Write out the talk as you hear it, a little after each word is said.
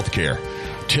Care.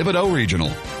 Thibodeau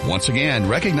Regional, once again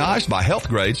recognized by Health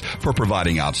Grades for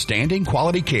providing outstanding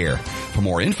quality care. For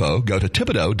more info, go to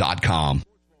Thibodeau.com.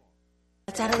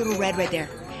 Let's add a little red right there.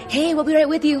 Hey, we'll be right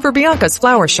with you. For Bianca's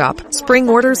flower shop, spring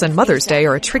orders and Mother's Day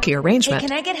are a tricky arrangement. Hey,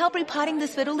 can I get help repotting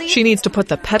this fiddle leaf? She needs to put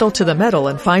the pedal to the metal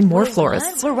and find more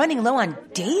florists. What? We're running low on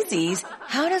daisies.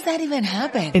 How does that even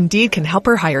happen? Indeed can help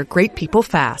her hire great people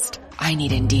fast. I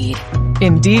need Indeed.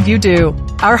 Indeed you do.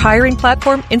 Our hiring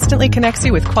platform instantly connects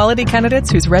you with quality candidates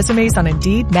whose resumes on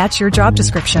Indeed match your job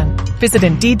description. Visit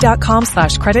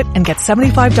Indeed.com/credit and get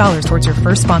 $75 towards your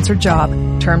first sponsored job.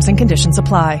 Terms and conditions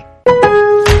apply.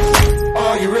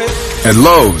 At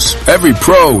Lowe's, every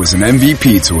pro is an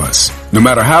MVP to us, no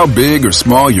matter how big or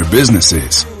small your business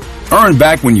is. Earn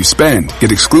back when you spend,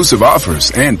 get exclusive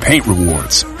offers, and paint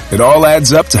rewards. It all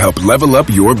adds up to help level up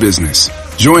your business.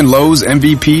 Join Lowe's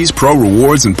MVP's Pro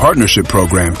Rewards and Partnership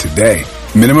Program today.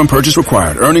 Minimum purchase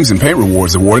required. Earnings and paint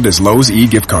rewards awarded as Lowe's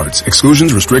e-gift cards.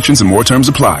 Exclusions, restrictions, and more terms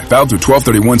apply. Valid through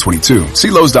 12/31/22. See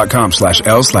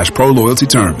Lowe's.com/L/Pro Loyalty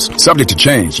Terms. Subject to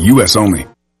change. U.S. only.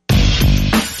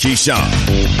 Keyshawn,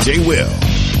 J. Will,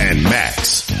 and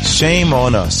Max. Shame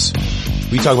on us.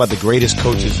 We talk about the greatest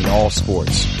coaches in all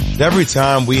sports. Every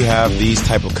time we have these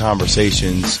type of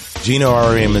conversations, Gino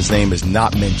Auriemma's name is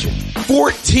not mentioned.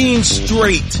 14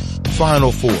 straight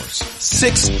Final Fours,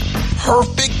 6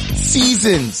 perfect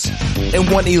seasons,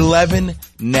 and won 11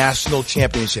 national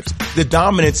championships. The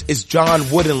dominance is John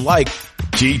Wooden-like.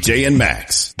 TJ and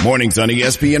Max, mornings on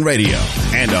ESPN Radio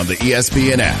and on the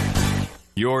ESPN app.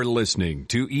 You're listening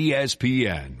to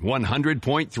ESPN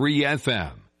 100.3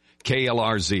 FM,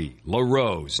 KLRZ, La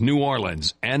Rose, New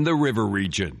Orleans, and the River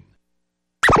Region.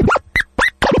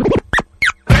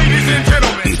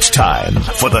 It's time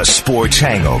for the Sports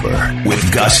Hangover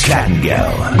with Gus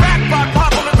Kattengell.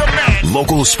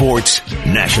 Local sports,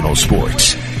 national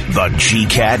sports. The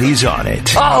G-Cat is on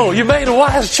it. Oh, you made a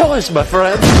wise choice, my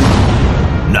friend.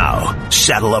 Now,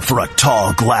 saddle up for a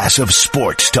tall glass of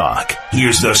sports talk.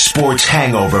 Here's the Sports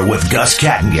Hangover with Gus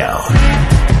Kattengell.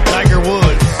 Tiger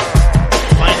Woods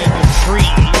climbing the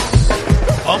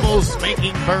trees, almost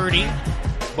making birdie,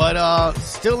 but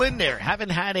still in there.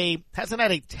 Hasn't had a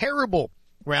terrible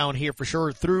round here for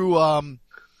sure. Through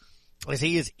as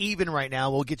he is even right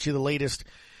now. We'll get you the latest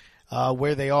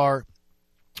where they are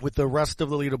with the rest of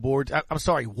the leaderboards. I'm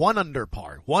sorry, 1 under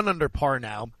par. 1 under par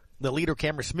now. The leader,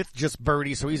 Cameron Smith, just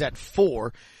birdie, so he's at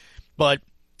 4. But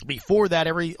before that,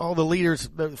 all the leaders,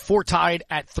 4 tied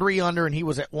at 3 under, and he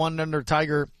was at 1 under.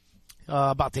 Tiger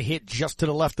about to hit just to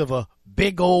the left of a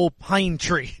big old pine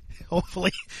tree.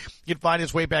 Hopefully he can find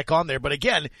his way back on there. But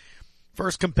again,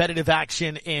 first competitive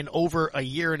action in over a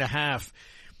year and a half.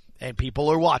 And people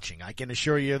are watching, I can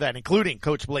assure you that, including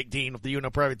Coach Blake Dean of the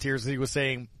UNO Privateers. He was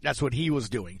saying that's what he was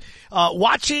doing.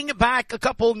 Watching back a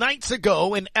couple nights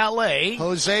ago in L.A.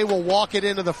 Jose will walk it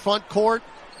into the front court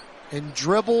and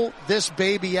dribble this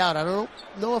baby out. I don't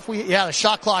know if the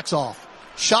shot clock's off.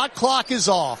 Shot clock is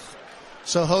off.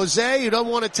 So Jose, who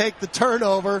doesn't want to take the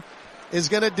turnover, is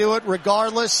going to do it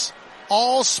regardless.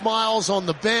 All smiles on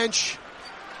the bench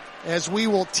as we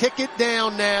will tick it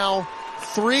down now.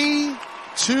 3,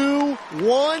 2,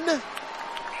 1.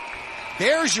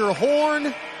 There's your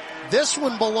horn. This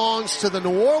one belongs to the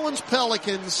New Orleans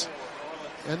Pelicans.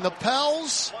 And the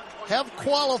Pels have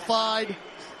qualified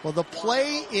for the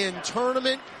play-in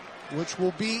tournament, which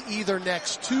will be either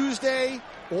next Tuesday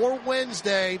or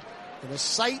Wednesday, in a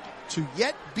site to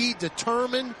yet be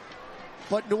determined.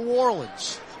 But New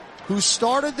Orleans, who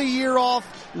started the year off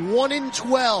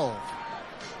 1-12,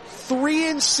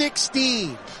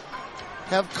 3-16,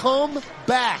 have come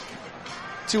back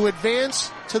to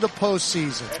advance to the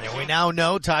postseason. And we now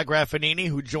know Ty Graffanini,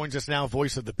 who joins us now,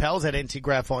 voice of the Pels at NT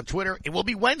Graf on Twitter. It will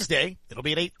be Wednesday. It'll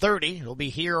be at 8:30. It'll be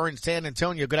here in San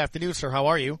Antonio. Good afternoon, sir. How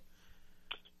are you?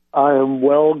 I am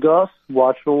well, Gus.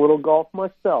 Watching a little golf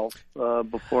myself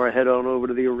before I head on over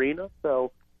to the arena.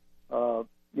 So,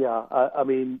 I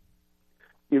mean,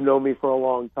 you've known me for a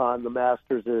long time. The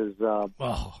Masters is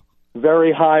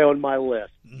very high on my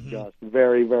list. Gus.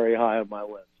 Very, very high on my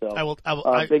list. So,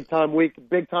 big time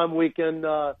weekend,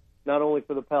 not only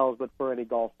for the Pels but for any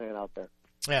golf fan out there.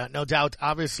 Yeah, no doubt.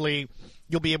 Obviously,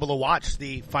 you'll be able to watch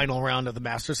the final round of the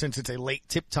Masters since it's a late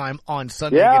tip time on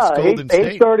Sunday against Golden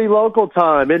State. 8:30 local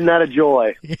time. Isn't that a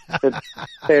joy? Yeah. It's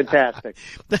fantastic.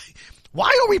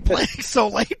 Why are we playing so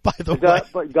late, by the way?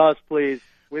 But Gus, please,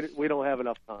 we don't have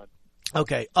enough time.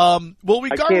 Okay. Well,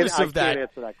 regardless of that, I can't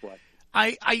answer that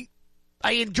question.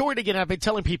 I enjoyed, again, I've been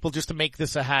telling people just to make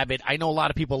this a habit. I know a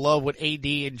lot of people love what AD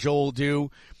and Joel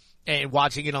do and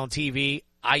watching it on TV.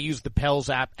 I use the Pels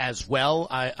app as well.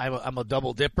 I'm a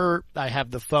double dipper. I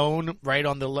have the phone right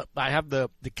on I have the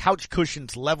couch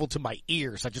cushions level to my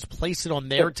ears. I just place it on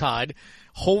there, Todd,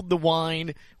 hold the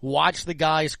wine, watch the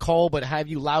guys call, but have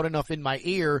you loud enough in my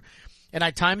ear. And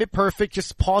I time it perfect.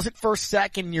 Just pause it for a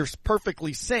second. You're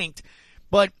perfectly synced.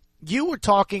 But you were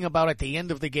talking about at the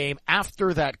end of the game,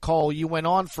 after that call, you went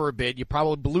on for a bit. You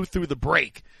probably blew through the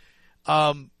break.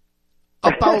 About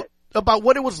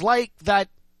what it was like that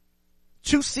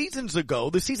 2 seasons ago,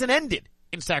 the season ended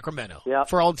in Sacramento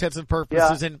for all intents and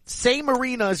purposes. And same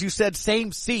arena, as you said,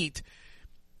 same seat.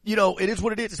 You know, it is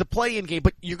what it is. It's a play-in game,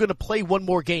 but you're going to play one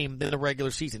more game than the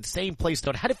regular season. Same place.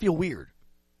 How did it feel weird?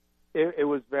 It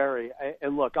was very.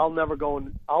 And look, I'll never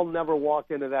walk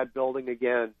into that building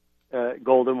again,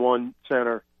 Golden One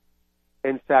Center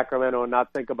in Sacramento, and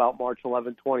not think about March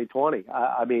 11, 2020.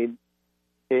 I mean,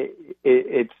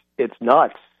 it's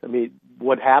nuts. I mean,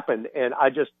 what happened? And I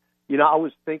just, I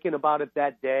was thinking about it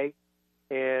that day,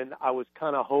 and I was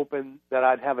kind of hoping that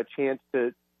I'd have a chance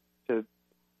to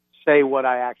say what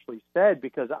I actually said,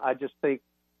 because I just think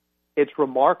it's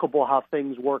remarkable how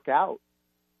things work out.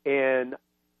 And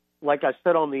like I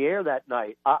said on the air that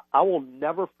night, I will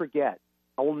never forget.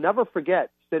 I will never forget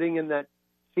sitting in that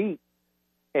seat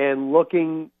and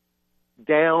looking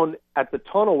down at the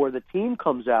tunnel where the team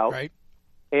comes out. Right.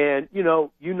 And,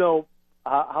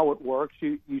 how it works.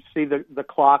 You see the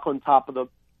clock on top of the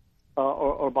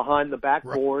or behind the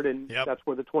backboard, and that's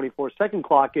where the 24-second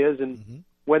clock is. And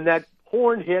when that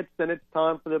horn hits, then it's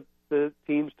time for the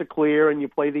teams to clear, and you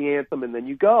play the anthem, and then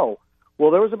you go.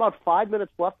 Well, there was about 5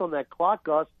 minutes left on that clock,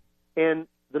 Gus, and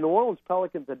the New Orleans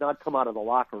Pelicans had not come out of the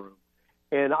locker room.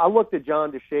 And I looked at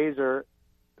John DeShazer,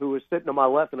 who was sitting to my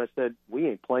left, and I said, "We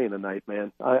ain't playing tonight,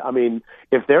 man. I mean,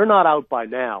 if they're not out by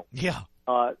now,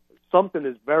 something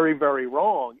is very, very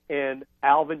wrong." And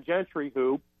Alvin Gentry,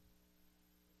 who,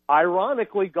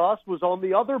 ironically, Gus, was on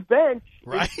the other bench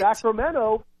in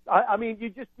Sacramento. I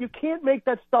mean, you can't make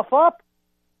that stuff up.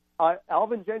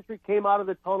 Alvin Gentry came out of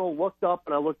the tunnel, looked up,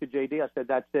 and I looked at JD. I said,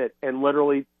 "That's it." And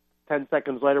literally 10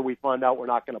 seconds later, we find out we're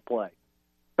not going to play.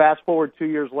 Fast forward 2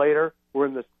 years later, we're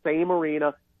in the same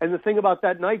arena. And the thing about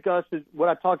that night, Gus, is what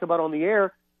I talked about on the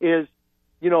air is,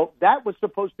 that was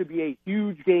supposed to be a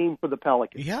huge game for the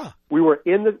Pelicans. Yeah. We were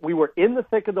in the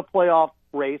thick of the playoff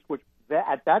race, which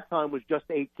at that time was just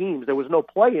 8 teams. There was no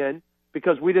play-in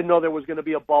because we didn't know there was going to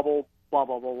be a bubble, blah,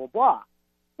 blah, blah, blah, blah.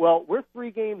 Well, we're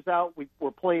 3 games out.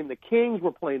 We're playing the Kings.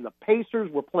 We're playing the Pacers.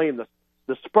 We're playing the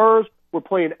Spurs. We're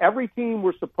playing every team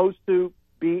we're supposed to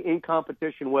be in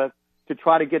competition with to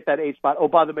try to get that 8th spot. Oh,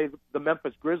 by the way, the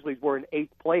Memphis Grizzlies were in 8th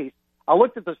place. I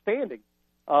looked at the standings.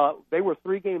 They were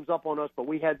 3 games up on us, but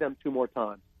we had them 2 more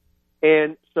times.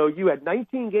 And so you had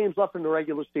 19 games left in the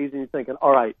regular season. You're thinking,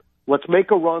 all right, let's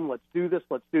make a run. Let's do this.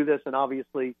 And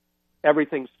obviously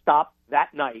everything stopped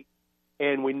that night,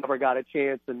 and we never got a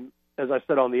chance. And as I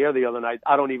said on the air the other night,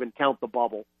 I don't even count the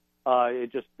bubble.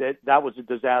 That was a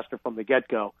disaster from the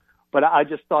get-go. But I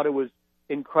just thought it was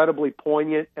incredibly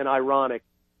poignant and ironic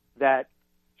that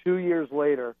 2 years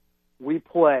later we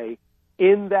play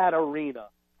in that arena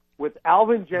with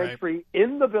Alvin Gentry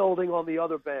in the building on the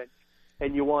other bench,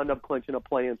 and you wind up clinching a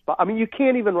play-in spot. I mean, you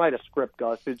can't even write a script,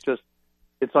 Gus.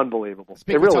 It's unbelievable.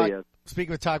 It really is.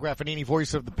 Speaking with Todd Graffagnini,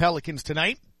 voice of the Pelicans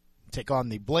tonight, take on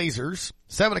the Blazers.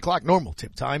 7 o'clock normal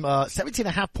tip time.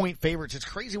 17.5-point favorites. It's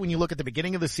crazy when you look at the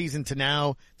beginning of the season to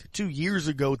now, to 2 years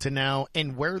ago to now,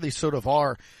 and where they sort of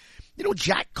are.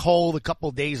 Jack called a couple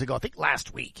of days ago, I think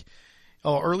last week,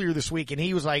 or earlier this week, and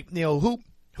he was like,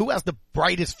 who has the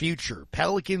brightest future,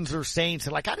 Pelicans or Saints?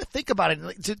 And I got to think about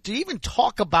it. To even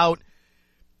talk about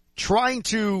trying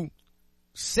to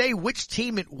say which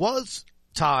team it was,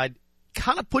 Todd,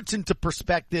 kind of puts into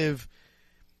perspective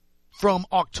from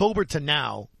October to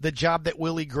now, the job that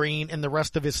Willie Green and the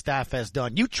rest of his staff has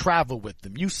done. You travel with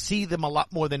them. You see them a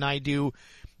lot more than I do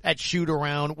at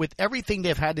shoot-around. With everything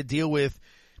they've had to deal with,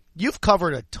 you've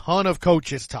covered a ton of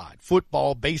coaches, Todd.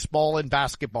 Football, baseball, and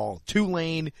basketball.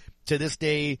 Tulane, to this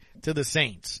day, to the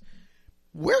Saints.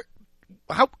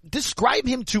 Describe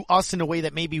him to us in a way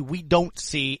that maybe we don't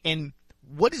see, and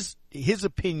what is his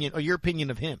opinion or your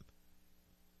opinion of him?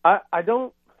 I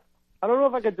don't know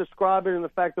if I could describe it in the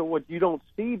fact that what you don't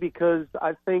see, because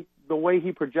I think the way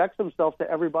he projects himself to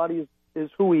everybody is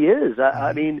who he is.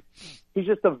 I mean, he's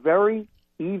just a very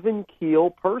even keel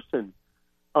person.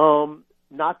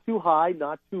 Not too high,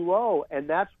 not too low. And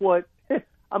that's what,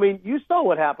 I mean, you saw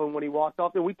what happened when he walked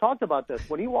off. And we talked about this.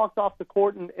 When he walked off the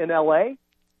court in L.A.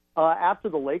 After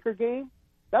the Laker game,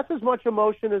 that's as much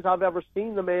emotion as I've ever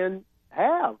seen the man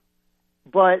have.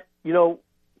 But,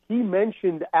 he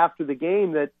mentioned after the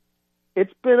game that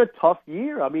it's been a tough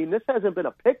year. I mean, this hasn't been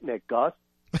a picnic, Gus.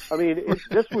 I mean,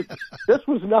 this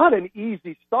was not an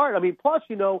easy start. I mean, plus,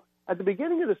 at the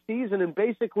beginning of the season and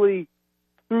basically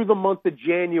through the month of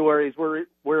January is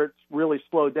where it's really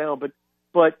slowed down.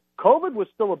 But COVID was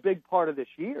still a big part of this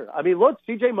year. I mean, look,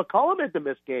 C.J. McCollum had to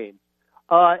miss games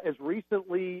as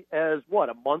recently as,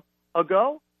 a month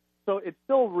ago? So it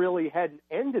still really hadn't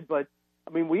ended. But,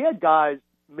 I mean, we had guys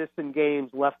missing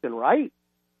games left and right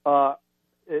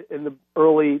in the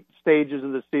early stages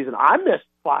of the season. I missed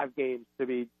 5 games to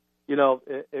be,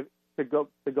 to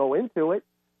go into it.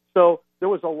 So there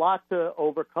was a lot to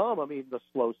overcome. I mean, the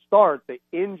slow start, the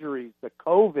injuries, the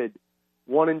COVID,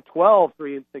 1-12,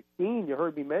 3-16. You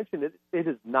heard me mention it. It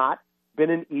has not been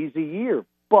an easy year,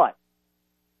 but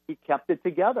he kept it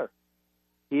together.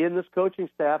 He and this coaching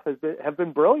staff have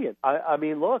been brilliant. I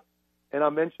mean, look, and I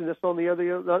mentioned this on the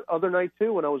other night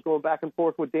too when I was going back and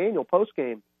forth with Daniel post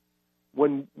game.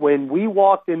 When we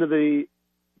walked into the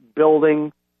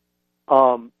building,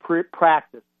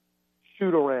 practice,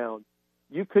 shoot around,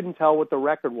 you couldn't tell what the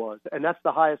record was, and that's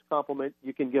the highest compliment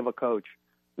you can give a coach.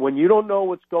 When you don't know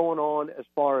what's going on as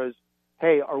far as,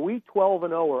 hey, are we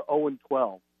 12-0 or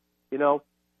 0-12?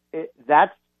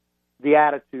 That's the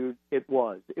attitude it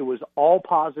was. It was all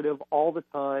positive all the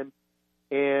time.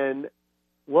 And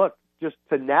look, just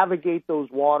to navigate those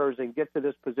waters and get to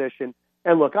this position.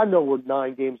 And look, I know we're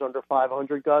 9 games under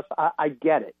 500, Gus. I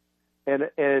get it.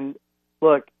 And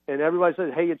look, and everybody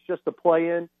says, hey, it's just a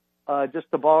play-in.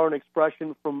 Just to borrow an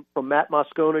expression from Matt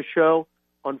Moscona's show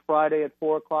on Friday at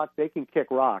 4:00, they can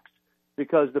kick rocks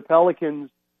because the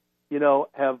Pelicans,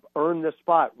 have earned this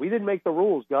spot. We didn't make the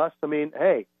rules, Gus. I mean,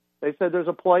 hey, they said there's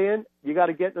a play-in. You got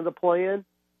to get into the play-in,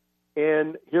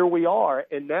 and here we are.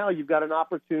 And now you've got an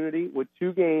opportunity with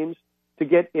 2 games to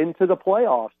get into the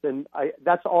playoffs, and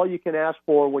that's all you can ask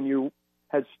for when you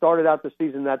had started out the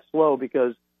season that slow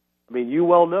because, I mean, you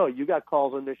well know, you got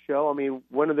calls on this show. I mean,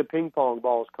 when are the ping pong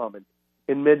balls coming?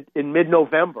 In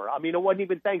mid-November. I mean, it wasn't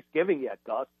even Thanksgiving yet,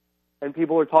 Gus, and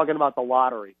people were talking about the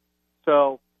lottery.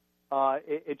 So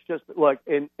it's just, look,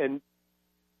 and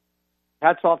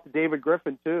hats off to David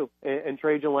Griffin, too, and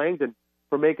Trajan Langdon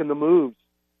for making the moves,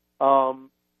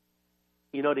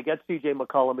 to get C.J.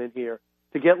 McCollum in here,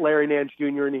 to get Larry Nance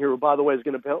Jr. in here, who, by the way, is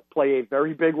going to play a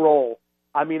very big role,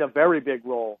 a very big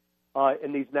role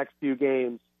in these next few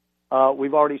games.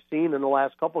 We've already seen in the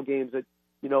last couple games that,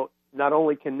 not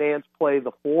only can Nance play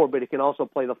the 4, but he can also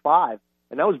play the 5.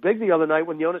 And that was big the other night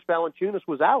when Jonas Valanciunas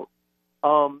was out.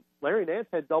 Larry Nance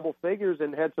had double figures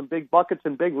and had some big buckets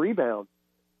and big rebounds.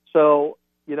 So,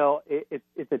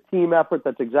 it's a team effort.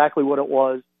 That's exactly what it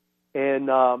was. And,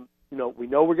 we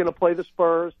know we're going to play the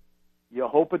Spurs. You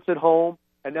hope it's at home.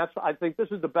 And I think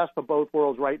this is the best of both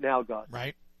worlds right now, Gus.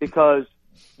 Right. Because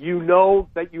you know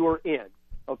that you are in.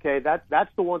 Okay,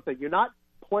 that's the one thing. You're not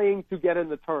playing to get in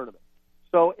the tournament.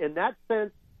 So in that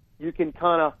sense, you can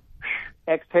kind of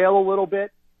exhale a little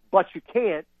bit, but you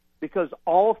can't because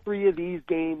all 3 of these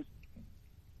games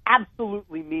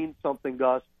absolutely mean something,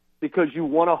 Gus, because you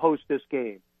want to host this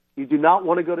game. You do not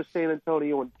want to go to San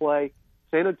Antonio and play.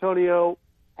 San Antonio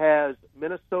has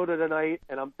Minnesota tonight,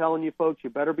 and I'm telling you, folks, you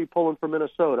better be pulling for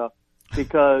Minnesota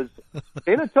because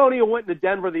San Antonio went into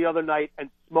Denver the other night and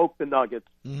smoked the Nuggets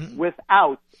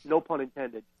without, no pun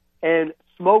intended, and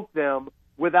smoked them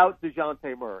without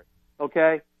DeJounte Murray,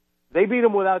 okay? They beat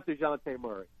them without DeJounte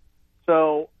Murray.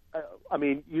 So, I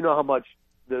mean, you know how much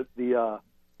the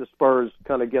Spurs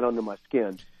kind of get under my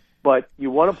skin. But you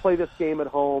want to play this game at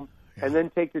home and then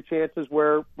take your chances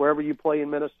wherever you play in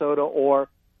Minnesota or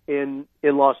in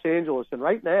Los Angeles. And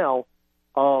right now,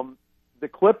 the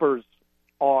Clippers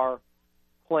are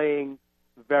playing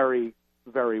very,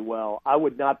 very well. I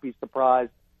would not be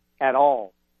surprised at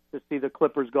all to see the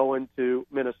Clippers go into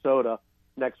Minnesota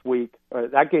next week.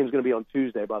 That game's going to be on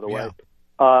Tuesday, by the way.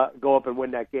 Go up and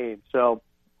win that game. So,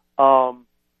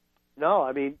 no,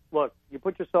 I mean, look, you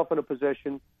put yourself in a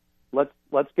position.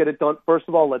 Let's get it done. First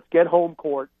of all, let's get home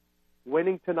court.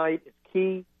 Winning tonight is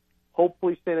key.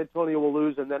 Hopefully San Antonio will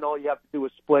lose, and then all you have to do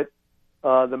is split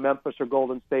the Memphis or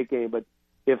Golden State game. But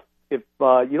if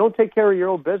you don't take care of your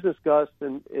own business, Gus,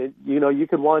 and you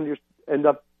could end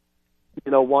up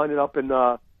winding up in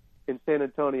San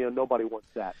Antonio. Nobody wants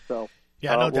that. So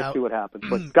we'll see what happens.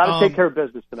 But got to take care of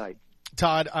business tonight.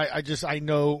 Todd, I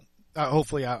know.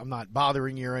 Hopefully, I'm not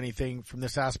bothering you or anything from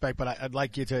this aspect, but I'd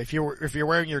like you to, if you're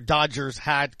wearing your Dodgers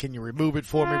hat, can you remove it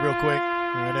for me real quick?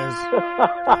 There it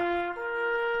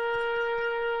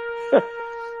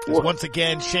is. Once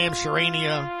again, Sham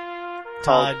Charania,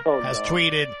 Todd, has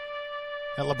tweeted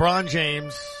that LeBron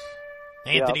James,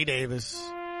 Anthony Davis,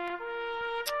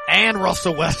 and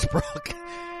Russell Westbrook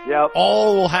Yep.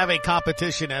 All will have a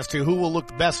competition as to who will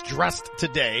look best dressed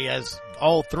today, as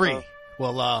all three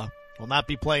will not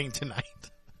be playing tonight.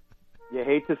 You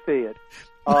hate to see it.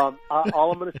 All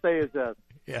I'm going to say is this.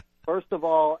 Yeah. First of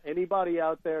all, anybody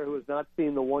out there who has not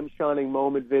seen the One Shining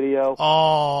Moment video,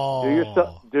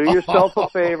 do yourself a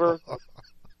favor.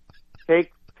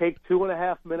 Take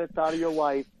 2.5 minutes out of your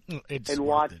life and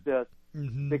watch this.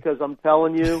 Mm-hmm. Because I'm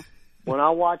telling you, when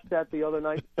I watched that the other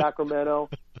night in Sacramento,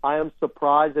 I am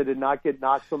surprised I did not get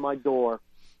knocks on my door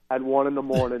at 1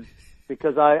 a.m.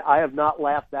 because I have not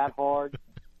laughed that hard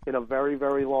in a very,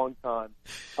 very long time.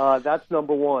 That's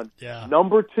number one. Yeah.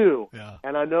 Number two,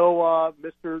 and I know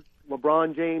Mr.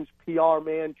 LeBron James PR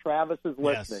man Travis is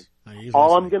listening. Yes.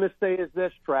 All I'm going to say is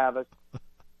this, Travis.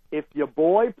 If your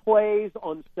boy plays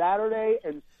on Saturday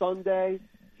and Sunday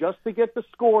just to get the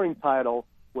scoring title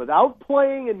without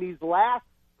playing in these last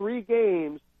 3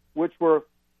 games, which were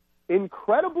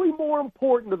incredibly more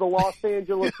important to the Los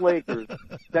Angeles Lakers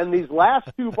than these last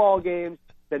 2 ball games,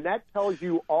 then that tells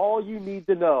you all you need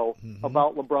to know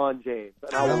about LeBron James.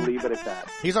 And I will leave it at that.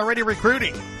 He's already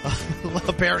recruiting.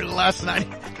 Apparently last night,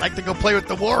 like to go play with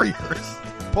the Warriors.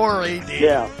 Poor AD.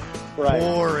 Yeah, right.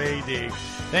 Poor AD.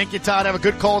 Thank you, Todd. Have a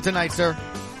good call tonight, sir.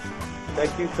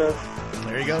 Thank you, sir.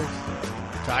 There you go.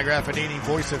 Ty Graffinini,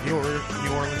 voice of your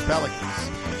New Orleans Pelicans.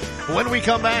 When we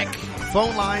come back,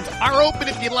 phone lines are open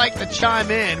if you'd like to chime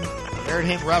in. Heard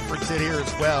him reference it here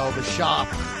as well. The shop.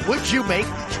 Would you make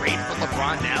the trade for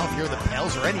LeBron now if you're the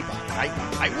Pels or anybody?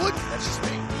 I would. That's just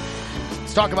me.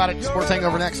 Let's talk about it. Sports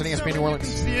Hangover next on ESPN New Orleans.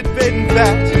 See it fading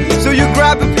fast, so you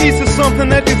grab a piece of something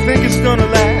that you think is gonna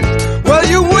last. Well,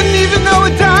 you wouldn't even know a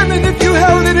diamond if you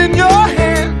held it in your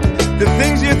hand. The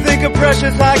things you think are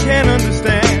precious, I can't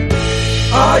understand.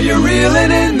 Are you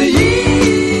reeling in the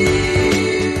years?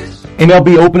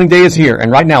 MLB opening day is here, and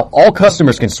right now all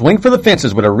customers can swing for the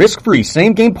fences with a risk-free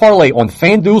same-game parlay on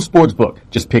FanDuel Sportsbook.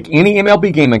 Just pick any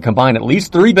MLB game and combine at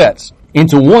least 3 bets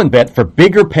into one bet for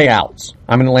bigger payouts.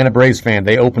 I'm an Atlanta Braves fan.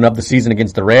 They open up the season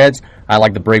against the Reds. I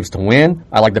like the Braves to win.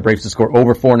 I like the Braves to score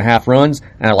over 4.5 runs,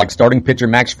 and I like starting pitcher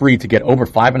Max Fried to get over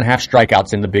 5.5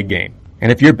 strikeouts in the big game.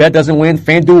 And if your bet doesn't win,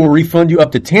 FanDuel will refund you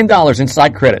up to $10 in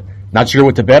side credit. Not sure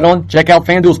what to bet on? Check out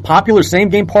FanDuel's popular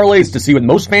same-game parlays to see what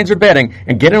most fans are betting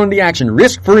and get in on the action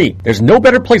risk-free. There's no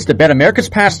better place to bet America's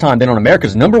pastime than on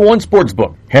America's #1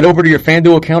 sportsbook. Head over to your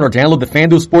FanDuel account or download the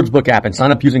FanDuel Sportsbook app and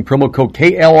sign up using promo code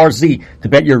KLRZ to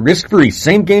bet your risk-free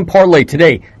same-game parlay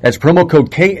today. That's promo code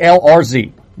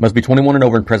KLRZ. Must be 21 and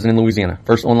over and present in Louisiana.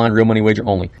 First online real money wager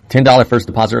only. $10 first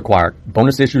deposit required.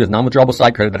 Bonus issued as non-withdrawable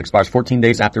side credit that expires 14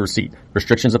 days after receipt.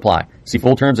 Restrictions apply. See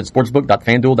full terms at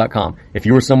sportsbook.fanduel.com. If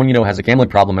you or someone you know has a gambling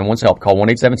problem and wants help, call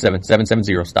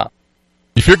 1-877-770-STOP.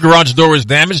 If your garage door is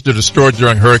damaged or destroyed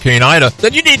during Hurricane Ida,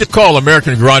 then you need to call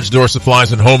American Garage Door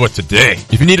Supplies in Houma today.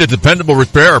 If you need a dependable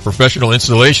repair or professional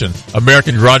installation,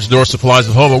 American Garage Door Supplies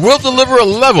in Houma will deliver a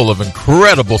level of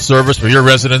incredible service for your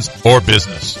residence or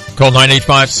business. Call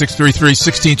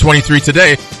 985-633-1623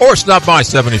 today or stop by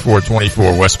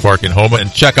 7424 West Park in Houma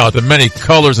and check out the many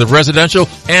colors of residential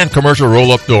and commercial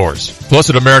roll-up doors. Plus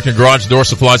at American Garage Door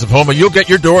Supplies of Houma, you'll get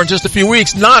your door in just a few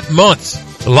weeks, not months.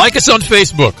 Like us on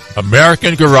Facebook,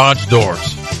 American Garage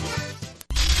Doors.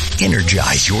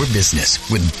 Energize your business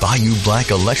with Bayou Black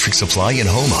Electric Supply in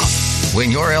Houma. When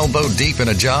you're elbow deep in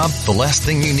a job, the last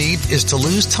thing you need is to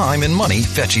lose time and money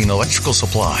fetching electrical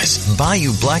supplies.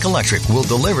 Bayou Black Electric will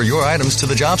deliver your items to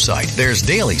the job site. There's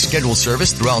daily scheduled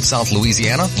service throughout South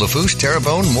Louisiana, Lafourche,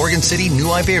 Terrebonne, Morgan City,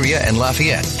 New Iberia, and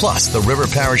Lafayette, plus the river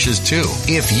parishes too.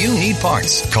 If you need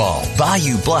parts, call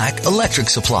Bayou Black Electric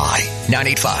Supply.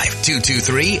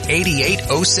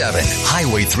 985-223-8807.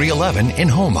 Highway 311 in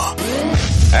Houma.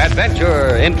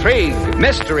 Adventure, intrigue,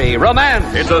 mystery,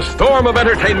 romance. It's a storm of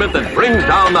entertainment that brings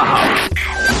down the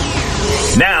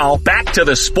house. Now, back to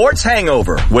the Sports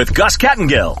Hangover with Gus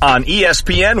Kattengill on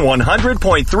ESPN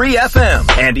 100.3 FM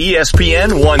and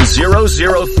ESPN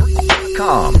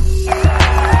 1003.com.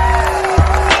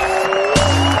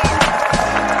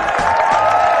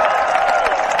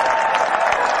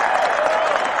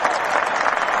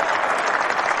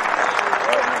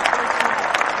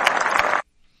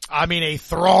 I mean, a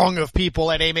throng of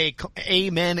people at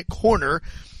Amen Corner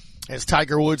as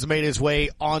Tiger Woods made his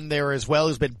way on there as well.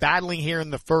 He's been battling here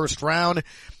in the first round. A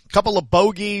couple of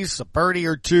bogeys, a birdie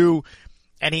or two,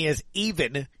 and he is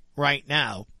even right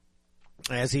now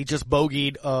as he just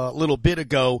bogeyed a little bit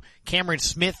ago. Cameron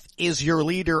Smith is your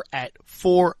leader at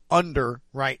 4 under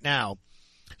right now.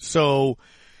 So,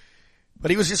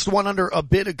 but he was just 1 under a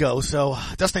bit ago. So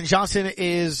Dustin Johnson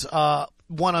is 1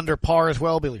 under par as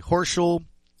well. Billy Horschel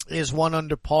is 1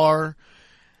 under par.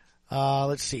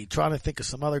 Let's see. Trying to think of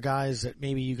some other guys that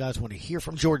maybe you guys want to hear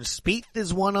from. Jordan Spieth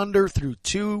is 1 under through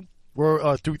 2.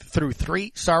 Through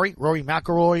 3. Sorry. Rory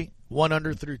McIlroy 1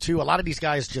 under through 2. A lot of these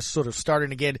guys just sort of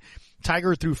starting again.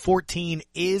 Tiger through 14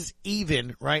 is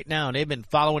even right now. They've been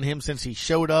following him since he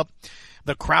showed up.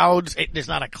 The crowds, there's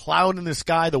not a cloud in the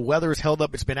sky. The weather has held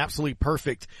up. It's been absolutely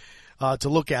perfect to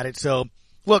look at it. So,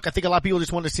 look, I think a lot of people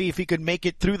just wanted to see if he could make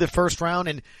it through the first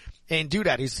round and do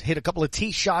that. He's hit a couple of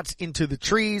tee shots into the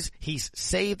trees. He's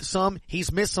saved some.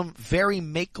 He's missed some very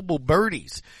makeable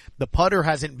birdies. The putter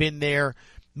hasn't been there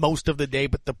most of the day,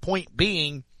 but the point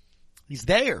being, he's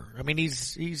there. I mean,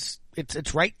 it's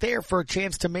right there for a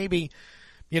chance to maybe,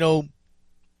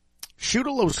 shoot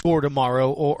a low score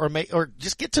tomorrow or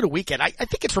just get to the weekend. I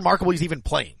think it's remarkable he's even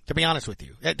playing, to be honest with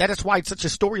you. That is why it's such a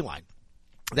storyline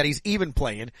that he's even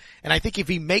playing. And I think if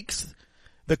he makes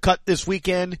the cut this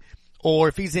weekend, or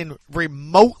if he's in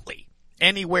remotely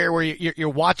anywhere where you're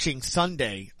watching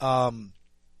Sunday,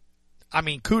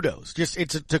 kudos.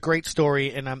 It's a great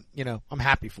story, and I'm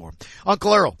happy for him.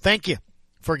 Uncle Earl, thank you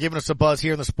for giving us a buzz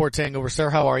here in the Sports Hangover, sir.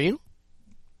 How are you?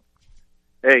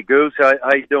 Hey, Goose. How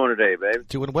you doing today, baby?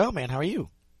 Doing well, man. How are you?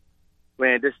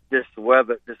 Man, this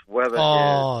weather.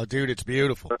 Oh, dude, it's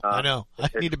beautiful. I know. I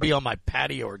need to be on my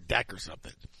patio or deck or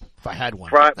something if I had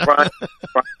one.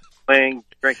 Playing,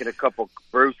 drinking a couple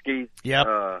brewskis. Yep.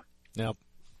 Yep.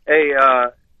 Hey,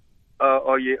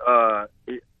 are your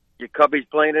Cubbies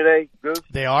playing today, Goose?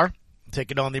 They are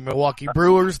taking on the Milwaukee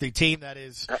Brewers, the team that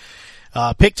is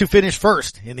picked to finish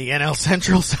first in the NL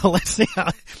Central. So let's see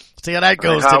how that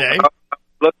goes today. How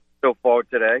looking so far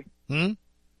today?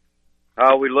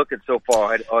 How are we looking so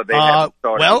far? Are they haven't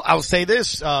started? Well, I'll say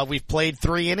this: we've played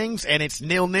 3 innings, and it's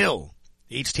 0-0.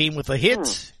 Each team with a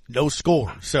hit. No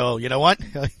score. So you know what?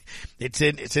 It's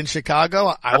in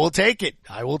Chicago. I will take it.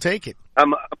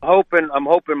 I'm hoping I'm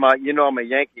a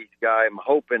Yankees guy. I'm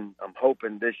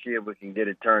hoping this year we can get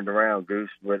it turned around, Goose.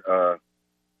 But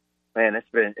man,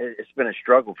 it's been a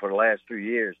struggle for the last 2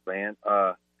 years, man.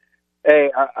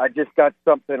 Hey, I just got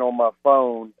something on my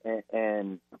phone,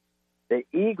 and the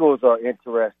Eagles are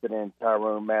interested in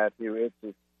Tyrann Mathieu. It's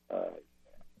just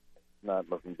not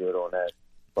looking good on that.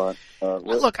 But,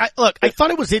 look, I thought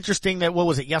it was interesting that, what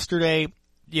was it, yesterday,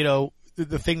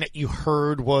 the thing that you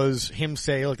heard was him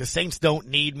say, the Saints don't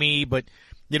need me, but,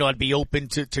 I'd be open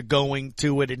to going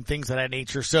to it and things of that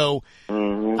nature. So,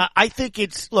 I think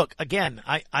again,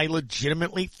 I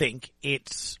legitimately think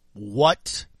it's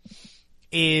what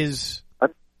is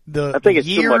I think it's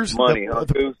years, too much money.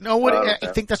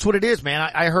 I think that's what it is, man.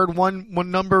 I heard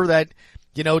one number that,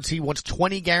 he wants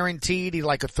 20 guaranteed. He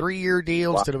like a 3-year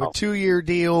deal instead of a 2-year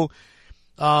deal.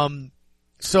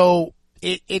 So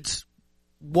it's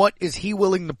what is he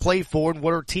willing to play for and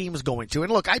what are teams going to?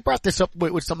 And look, I brought this up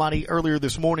with somebody earlier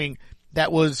this morning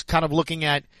that was kind of looking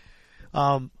at,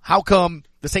 how come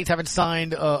the Saints haven't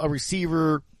signed a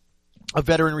receiver, a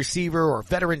veteran receiver or a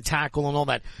veteran tackle and all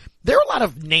that. There are a lot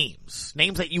of names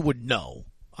that you would know,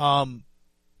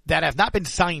 that have not been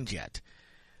signed yet.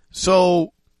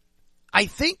 So, I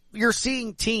think you're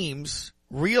seeing teams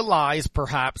realize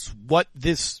perhaps what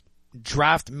this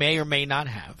draft may or may not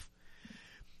have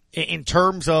in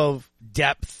terms of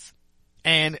depth.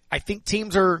 And I think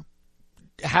teams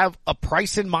have a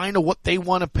price in mind of what they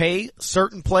want to pay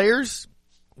certain players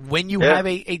when you have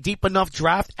a deep enough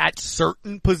draft at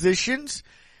certain positions,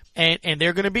 and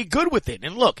they're going to be good with it.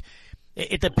 And look,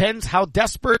 it depends how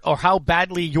desperate or how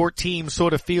badly your team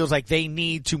sort of feels like they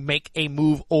need to make a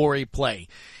move or a play.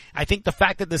 I think the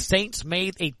fact that the Saints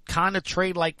made a kind of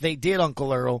trade like they did,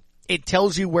 Uncle Earl, it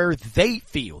tells you where they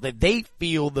feel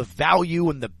the value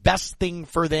and the best thing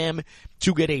for them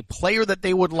to get a player that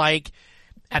they would like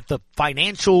at the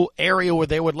financial area where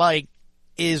they would like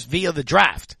is via the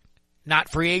draft, not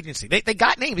free agency. They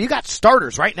got names. You got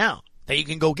starters right now that you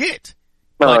can go get.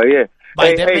 Oh, yeah.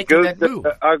 Hey, Goose,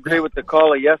 I agree with the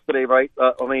caller yesterday, right?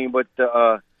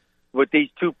 With these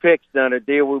 2 picks done, a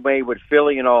deal we made with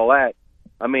Philly and all that,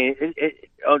 I mean,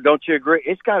 don't you agree?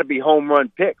 It's got to be home run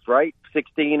picks, right?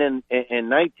 16 and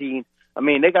 19. I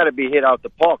mean, they got to be hit out the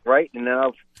park, right? And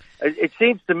it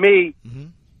seems to me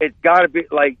it's got to be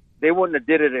like they wouldn't have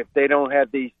did it if they don't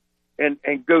have these. And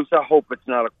Goose, I hope it's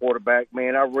not a quarterback,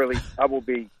 man. I will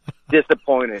be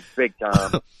disappointed big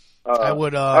time. I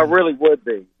really would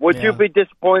be. Would you be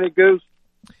disappointed, Goose?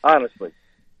 Honestly,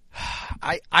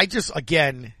 I just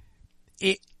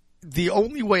the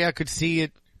only way I could see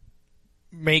it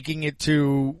making it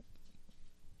to,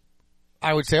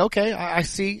 I would say, okay, I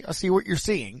see what you're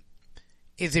seeing,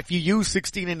 is if you use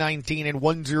 16 and 19 and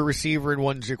one's your receiver and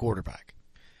one's your quarterback.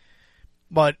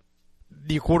 But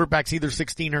the quarterback's either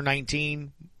 16 or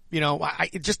 19,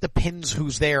 It just depends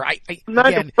who's there. I'm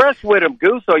not impressed with him,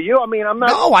 Goose. Are you? I mean, I'm not.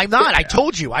 No, I'm not. I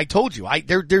told you.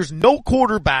 There's no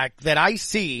quarterback that I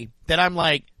see that I'm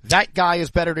like, that guy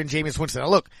is better than Jameis Winston. Now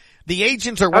look, the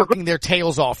agents are working their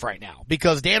tails off right now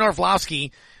because Dan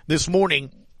Orlovsky this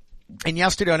morning and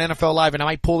yesterday on NFL Live, and I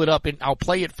might pull it up and I'll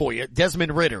play it for you,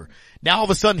 Desmond Ridder. Now all of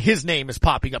a sudden his name is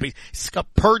popping up. He's,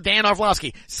 per Dan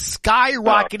Orlovsky,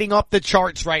 skyrocketing up the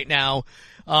charts right now.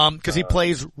 Cause he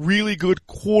plays really good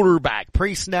quarterback,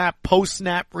 pre-snap,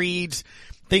 post-snap reads,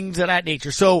 things of that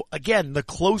nature. So again, the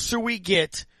closer we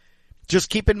get, just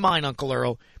keep in mind, Uncle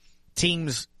Earl,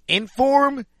 teams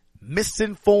inform,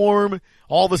 misinform,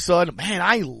 all of a sudden, man,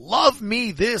 I love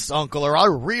me this, Uncle Earl, I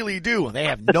really do. And they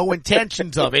have no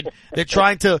intentions of it. They're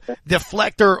trying to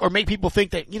deflect or make people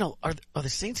think that, are the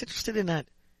Saints interested in that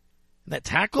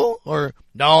tackle? Or,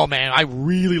 no, man, I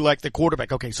really like the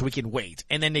quarterback. Okay, so we can wait.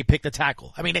 And then they pick the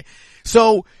tackle. I mean,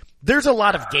 so there's a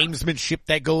lot of gamesmanship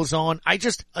that goes on.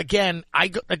 Again,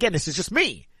 this is just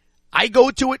me. I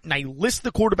go to it and I list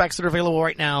the quarterbacks that are available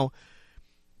right now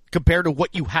compared to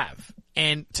what you have.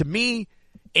 And to me,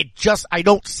 I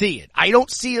don't see it. I don't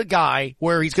see a guy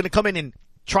where he's going to come in and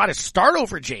try to start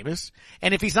over Jameis.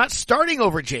 And if he's not starting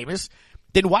over Jameis,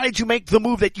 then why did you make the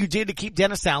move that you did to keep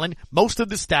Dennis Allen, most of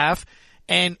the staff,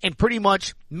 and pretty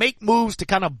much make moves to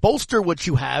kind of bolster what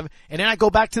you have? And then I go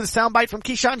back to the soundbite from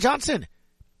Keyshawn Johnson.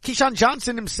 Keyshawn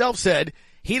Johnson himself said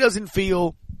he doesn't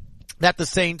feel that the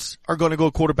Saints are going to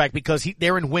go quarterback because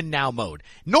they're in win now mode.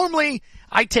 Normally,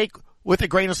 I take with a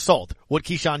grain of salt what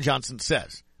Keyshawn Johnson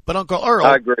says. But Uncle Earl,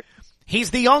 I agree. He's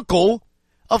the uncle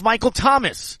of Michael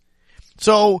Thomas.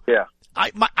 So yeah.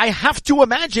 I have to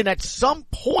imagine at some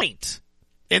point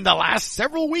in the last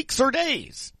several weeks or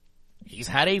days, he's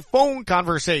had a phone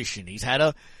conversation. He's had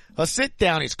a sit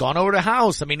down. He's gone over to the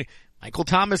house. I mean, Michael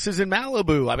Thomas is in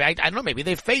Malibu. I mean, I don't know. Maybe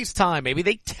they FaceTime. Maybe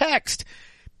they text.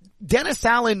 Dennis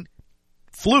Allen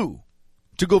flew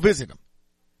to go visit him.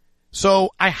 So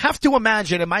I have to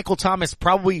imagine that Michael Thomas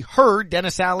probably heard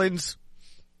Dennis Allen's,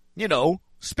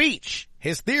 speech,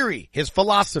 his theory, his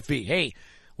philosophy. Hey,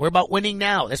 we're about winning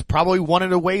now. That's probably one of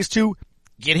the ways to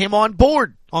get him on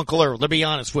board, Uncle Earl, to be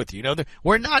honest with you.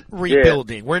 We're not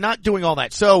rebuilding. Yeah. We're not doing all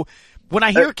that. So when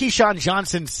I hear Keyshawn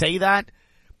Johnson say that,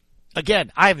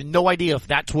 again, I have no idea if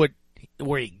that's where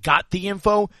he got the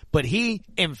info, but he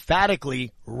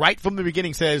emphatically, right from the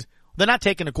beginning, says they're not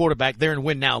taking a quarterback. They're in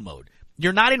win now mode.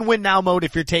 You're not in win now mode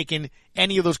if you're taking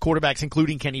any of those quarterbacks,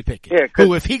 including Kenny Pickett,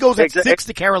 who, if he goes at 6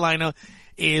 to Carolina,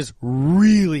 is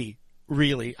really,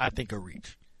 really, I think, a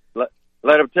reach.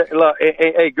 Let him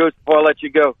hey, Goose, before I let you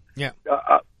go. Yeah.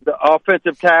 The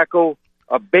offensive tackle,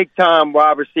 a big-time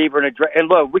wide receiver, and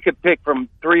look, we could pick from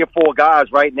 3 or 4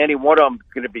 guys, right, and any one of them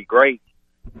is going to be great.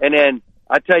 And then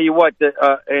I tell you what,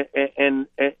 in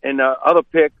other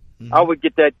pick, I would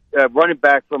get that running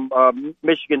back from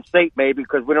Michigan State maybe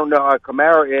because we don't know how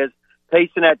Kamara is.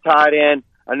 Pacing that tight end,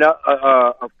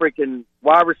 a freaking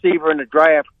wide receiver in the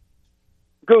draft.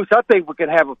 Goose, I think we can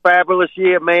have a fabulous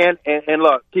year, man. And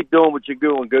look, keep doing what you're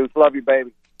doing, Goose. Love you,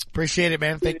 baby. Appreciate it,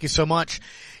 man. Thank you so much.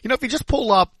 If you just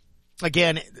pull up,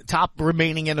 again, top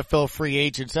remaining NFL free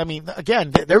agents, I mean,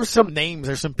 again, there's some names,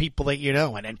 there's some people that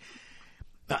and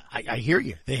I hear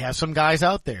you. They have some guys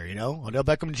out there, Odell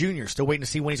Beckham Jr. Still waiting to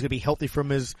see when he's going to be healthy from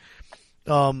his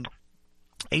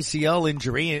ACL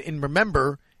injury. And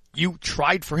remember, you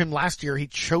tried for him last year. He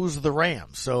chose the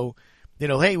Rams. So,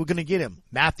 hey, we're going to get him.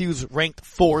 Matthews ranked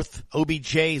 4th.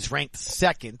 OBJ is ranked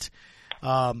 2nd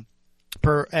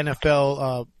per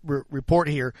NFL report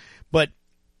here. But,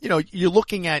 you're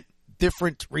looking at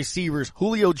different receivers.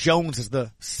 Julio Jones is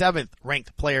the 7th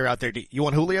ranked player out there. You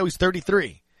want Julio? He's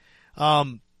 33.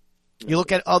 You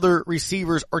look at other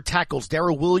receivers or tackles.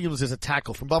 Darrell Williams is a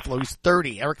tackle from Buffalo. He's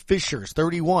 30. Eric Fisher is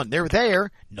 31. They're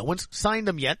there. No one's signed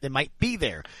them yet. They might be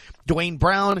there. Dwayne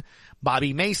Brown,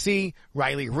 Bobby Macy,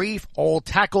 Riley Reif, all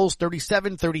tackles,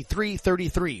 37, 33,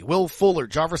 33. Will Fuller,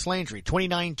 Jarvis Landry,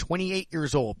 29, 28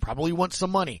 years old. Probably wants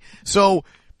some money. So,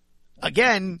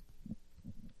 again,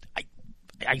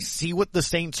 I see what the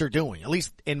Saints are doing, at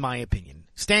least in my opinion.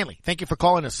 Stanley, thank you for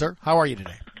calling us, sir. How are you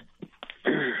today?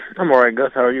 I'm all right,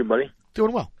 Gus. How are you, buddy?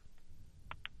 Doing well.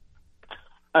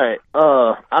 All right.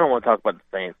 I don't want to talk about the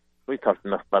Saints. We talked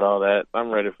enough about all that.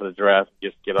 I'm ready for the draft.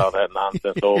 Just get all that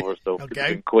nonsense over so people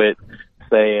can quit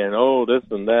saying, this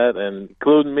and that, and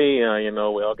including me. We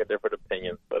all get different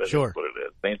opinions, but it's what it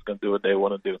is. Saints going to do what they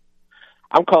want to do.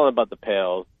 I'm calling about the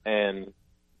Pels, and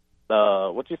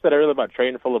what you said earlier about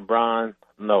trading for LeBron,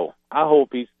 no. I hope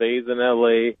he stays in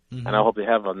L.A., and I hope they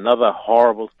have another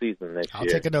horrible season next year. I'll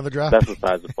take another draft. That's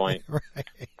besides the point. Right.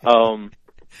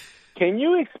 Can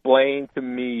you explain to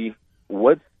me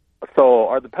what's So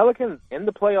are the Pelicans in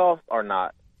the playoffs or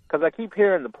not? Because I keep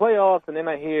hearing the playoffs, and then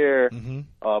I hear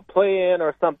play-in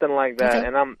or something like that.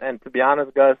 Okay. And to be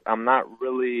honest, Gus, I'm not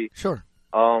really sure.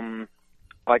 I'm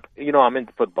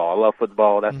into football. I love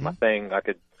football. That's my thing. I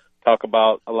could talk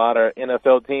about a lot of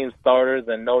NFL team starters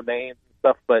and no names and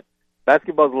stuff, but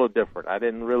basketball is a little different. I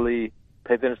didn't really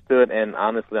pay attention to it, and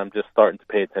honestly, I'm just starting to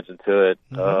pay attention to it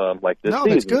this season.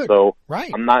 That's good. So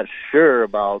right. I'm not sure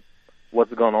about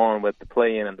what's going on with the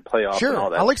play-in and the playoffs sure. and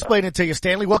all that. I'll explain it to you,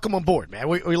 Stanley. Welcome on board, man.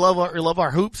 We love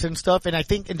our hoops and stuff, and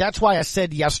that's why I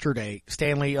said yesterday,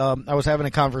 Stanley, I was having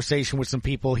a conversation with some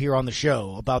people here on the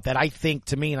show about that. I think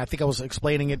I was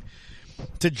explaining it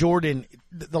to Jordan,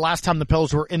 the last time the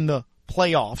Pels were in the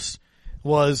playoffs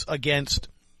was against,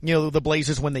 the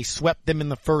Blazers when they swept them in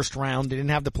the first round. They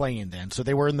didn't have the play-in then, so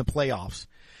they were in the playoffs.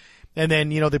 And then,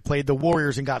 they played the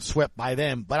Warriors and got swept by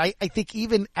them. But I think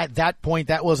even at that point,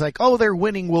 that was like, oh, they're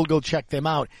winning, we'll go check them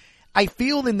out. I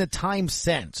feel in the time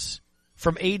since,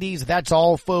 from 80s, that's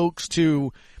all, folks,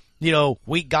 to,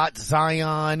 we got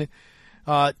Zion,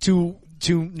 to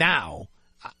now,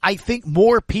 I think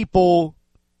more people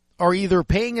are either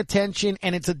paying attention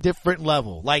and it's a different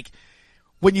level. Like,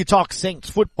 when you talk Saints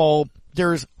football,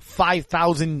 there's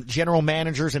 5,000 general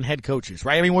managers and head coaches,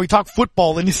 right? I mean, when we talk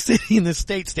football in the city, in the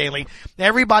state, Stanley,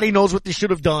 everybody knows what they should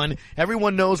have done.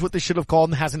 Everyone knows what they should have called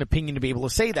and has an opinion to be able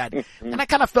to say that. And I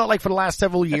kind of felt like for the last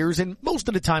several years, and most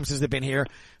of the time since they've been here,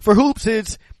 for hoops,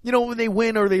 it's, when they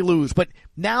win or they lose. But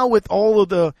now with all of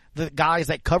the guys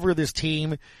that cover this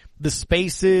team, the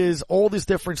spaces, all this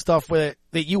different stuff that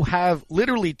you have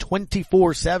literally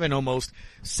 24/7 almost,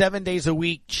 7 days a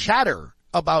week chatter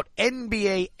about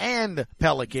NBA and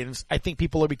Pelicans, I think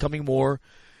people are becoming more,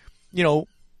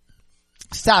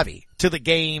 savvy to the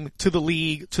game, to the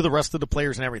league, to the rest of the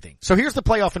players and everything. So here's the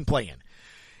playoff and play-in.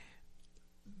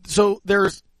 So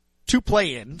there's 2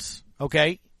 play-ins,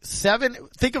 okay? 7,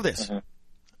 think of this.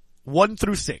 1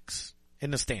 through 6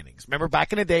 in the standings. Remember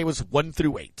back in the day it was 1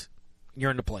 through 8.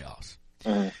 You're in the playoffs.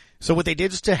 So what they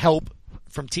did is to help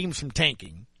from teams from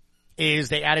tanking is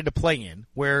they added a play-in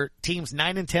where teams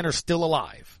 9 and 10 are still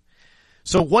alive.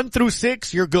 So 1 through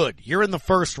 6, you're good. You're in the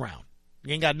first round.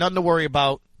 You ain't got nothing to worry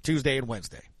about Tuesday and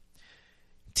Wednesday.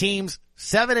 Teams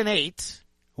 7 and 8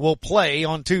 will play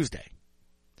on Tuesday.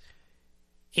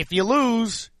 If you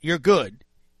lose, you're good.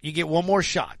 You get one more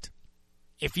shot.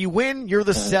 If you win, you're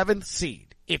the 7th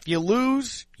seed. If you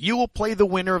lose, you will play the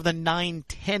winner of the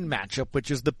 9-10 matchup, which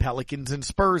is the Pelicans and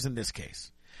Spurs in this case.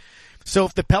 So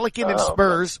if the Pelicans and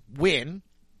Spurs win,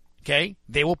 okay,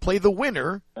 they will play the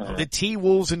winner of the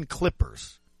T-Wolves and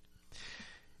Clippers.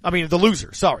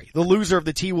 The loser of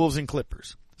the T-Wolves and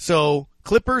Clippers. So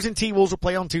Clippers and T-Wolves will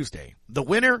play on Tuesday. The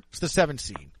winner is the 7th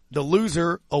seed. The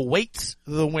loser awaits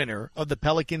the winner of the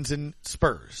Pelicans and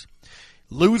Spurs.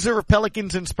 Loser of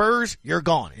Pelicans and Spurs, you're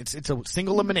gone. It's a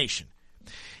single elimination.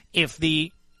 If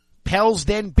the Pels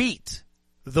then beat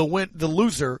the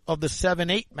loser of the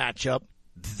 7-8 matchup,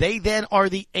 they then are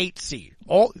the 8th seed.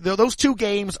 Those 2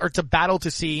 games are to battle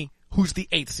to see who's the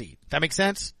 8th seed. That make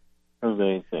sense? Who's the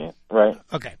 8th seed? Right.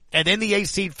 Okay. And then the 8th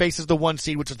seed faces the 1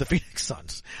 seed, which is the Phoenix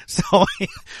Suns. So,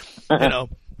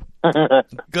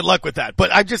 good luck with that.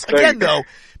 But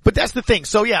but that's the thing.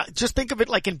 So yeah, just think of it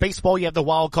like in baseball, you have the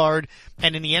wild card,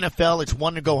 and in the NFL, it's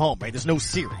one to go home, right? There's no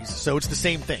series. So it's the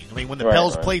same thing. When the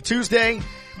Pels play Tuesday,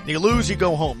 you lose, you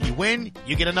go home. You win,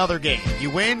 you get another game. You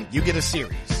win, you get a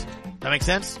series. That make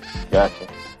sense? Gotcha.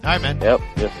 All right, man. Yep.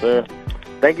 Yes, sir.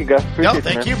 Thank you, Gus.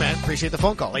 Thank you, man. Appreciate the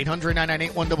phone call.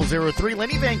 800-998-1003.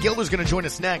 Lenny Van Gilder's going to join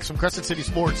us next from Crescent City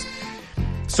Sports.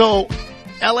 So,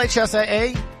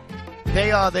 LHSAA,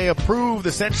 they approved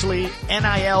essentially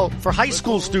NIL for high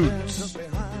school students.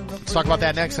 Let's talk about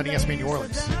that next on ESPN New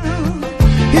Orleans.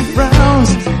 He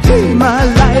frowns, my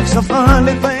life's a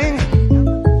funny thing.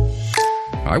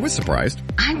 I was surprised.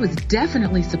 I was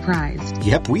definitely surprised.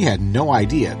 Yep, we had no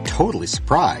idea. Totally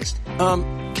surprised.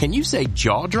 Can you say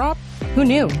jaw drop? Who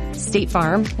knew? State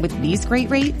Farm, with these great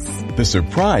rates. The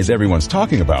surprise everyone's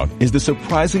talking about is the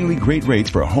surprisingly great rates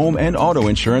for home and auto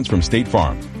insurance from State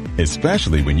Farm,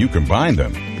 especially when you combine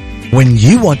them. When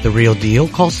you want the real deal,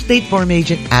 call State Farm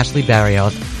agent Ashley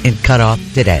Barrios in Cutoff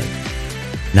today.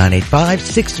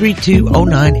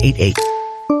 985-632-0988.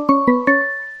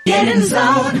 Get in the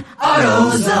zone,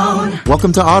 AutoZone.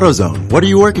 Welcome to AutoZone. What are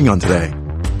you working on today?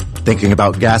 Thinking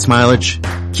about gas mileage?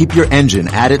 Keep your engine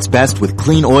at its best with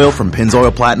clean oil from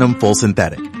Pennzoil Platinum Full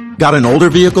Synthetic. Got an older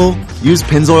vehicle? Use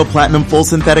Pennzoil Platinum Full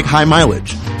Synthetic High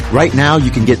Mileage. Right now you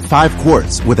can get 5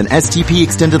 quarts with an STP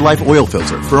Extended Life Oil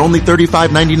Filter for only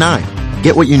 $35.99.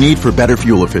 Get what you need for better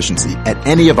fuel efficiency at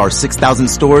any of our 6,000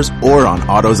 stores or on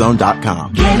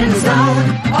AutoZone.com. Get in zone,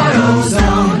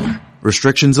 AutoZone.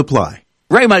 Restrictions apply.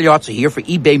 Ray Magliozzi here for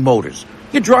eBay Motors.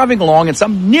 You're driving along and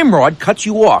some nimrod cuts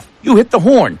you off. You hit the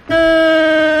horn.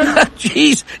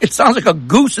 Jeez, it sounds like a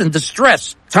goose in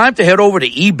distress. Time to head over to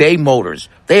eBay Motors.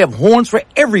 They have horns for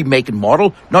every make and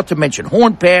model, not to mention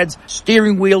horn pads,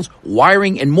 steering wheels,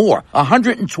 wiring, and more.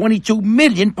 122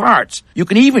 million parts. You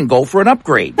can even go for an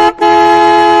upgrade.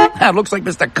 It looks like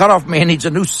Mr. Cutoff Man needs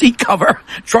a new seat cover.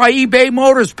 Try eBay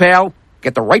Motors, pal.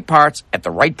 Get the right parts at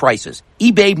the right prices.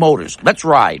 eBay Motors. Let's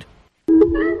ride.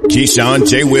 Keyshawn,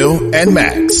 J. Will, and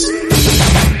Max.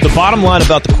 The bottom line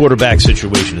about the quarterback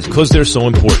situation is because they're so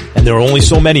important, and there are only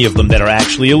so many of them that are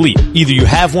actually elite. Either you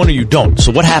have one or you don't.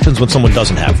 So what happens when someone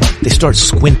doesn't have one? They start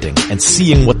squinting and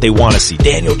seeing what they want to see.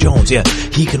 Daniel Jones, yeah,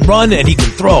 he can run and he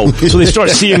can throw. So they start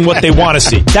seeing what they want to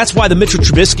see. That's why the Mitchell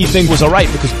Trubisky thing was all right,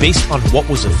 because based on what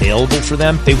was available for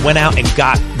them, they went out and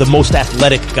got the most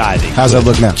athletic guy they could. How's that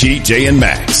look now? Key, J, and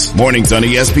Max. Mornings on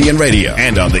ESPN Radio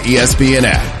and on the ESPN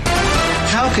app.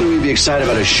 How can we be excited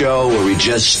about a show where we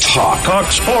just talk? Talk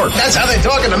sports. That's how they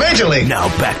talk in the Major League. Now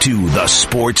back to the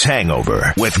Sports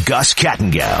Hangover with Gus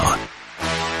Kattengell.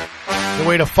 The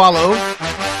way to follow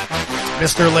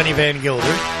Mr. Lenny Van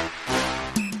Gilder.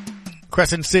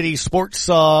 Crescent City Sports,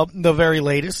 the very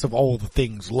latest of all the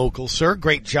things local, sir.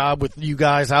 Great job with you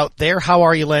guys out there. How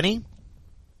are you, Lenny?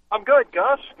 I'm good,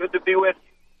 Gus. Good to be with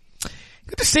you.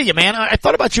 Good to see you, man. I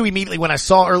thought about you immediately when I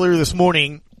saw earlier this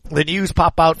morning the news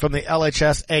pop out from the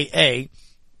LHSAA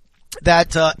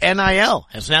that NIL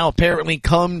has now apparently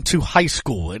come to high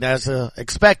school. And as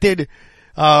expected,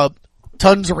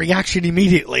 tons of reaction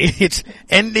immediately. It's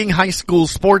ending high school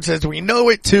sports as we know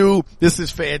it too. This is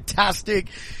fantastic.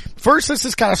 First, let's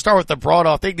just kind of start with the broad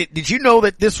off thing. Did you know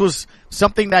that this was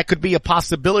something that could be a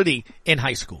possibility in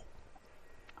high school?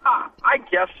 I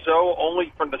guess so,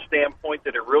 only from the standpoint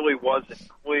that it really wasn't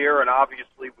clear, and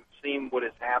obviously we've seen what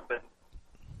has happened,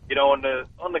 you know, on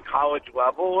the college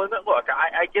level. And look,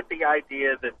 I get the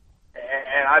idea that,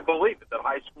 and I believe it, that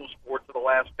high school sports are the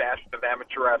last bastion of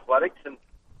amateur athletics, and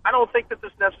I don't think that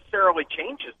this necessarily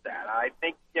changes that. I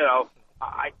think, you know,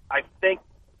 I think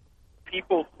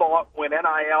people thought when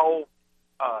NIL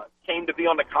came to be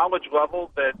on the college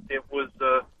level that it was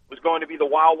going to be the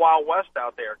wild, wild west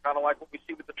out there, kind of like what we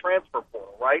see with the transfer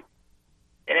portal, right?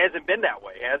 It hasn't been that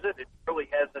way, has it? It really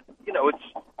hasn't. You know,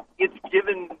 it's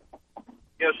given,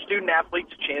 you know, student athletes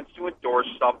a chance to endorse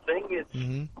something. It's,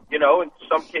 you know, in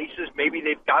some cases maybe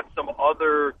they've got some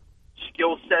other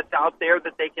skill sets out there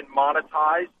that they can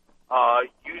monetize,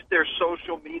 use their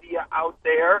social media out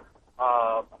there,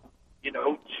 you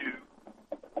know,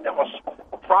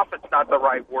 profit's not the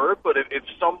right word, but if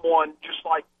someone, just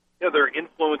like, you know, there are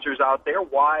influencers out there,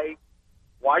 why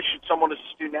should someone as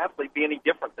a student athlete be any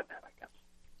different than that, I guess?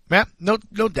 Yeah,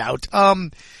 no doubt.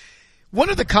 One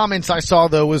of the comments I saw,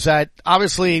 though, was that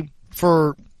obviously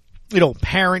for, you know,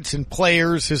 parents and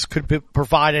players, this could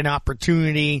provide an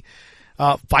opportunity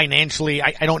financially.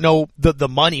 I don't know the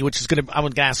money, which is I'm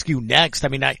going to ask you next. I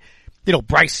mean, you know,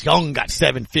 Bryce Young got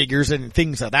 7 figures and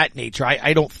things of that nature.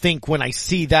 I don't think when I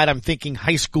see that, I'm thinking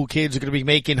high school kids are going to be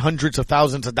making hundreds of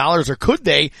thousands of dollars, or could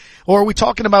they? Or are we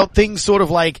talking about things sort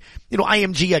of like, you know,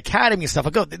 IMG Academy stuff? I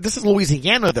go, this is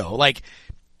Louisiana though. Like,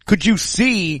 could you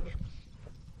see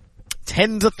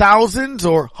tens of thousands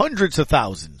or hundreds of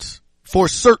thousands for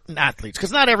certain athletes?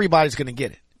 Because not everybody's going to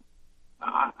get it.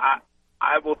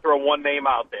 I will throw one name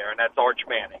out there, and that's Arch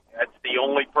Manning. That's the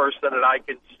only person that I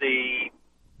can see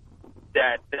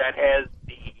that has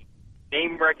the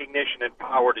name recognition and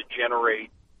power to generate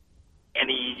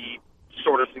any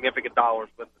sort of significant dollars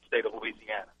with the state of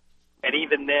Louisiana. And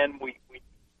even then,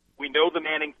 we know the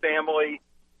Manning family.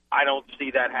 I don't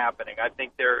see that happening. I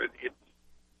think they're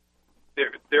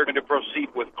going to proceed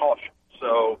with caution.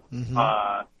 So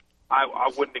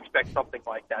I wouldn't expect something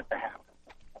like that to happen.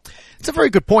 It's a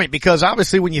very good point, because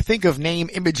obviously when you think of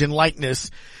name, image, and likeness,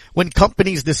 when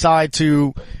companies decide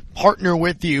to partner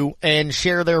with you and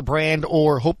share their brand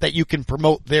or hope that you can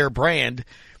promote their brand,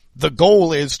 the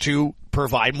goal is to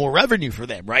provide more revenue for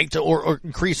them, right? Or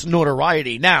increase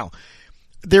notoriety. Now,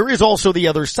 there is also the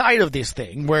other side of this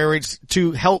thing where it's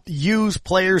to help use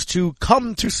players to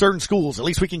come to certain schools. At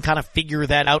least we can kind of figure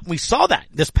that out. We saw that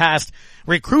this past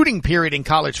recruiting period in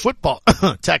college football,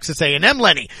 Texas A&M,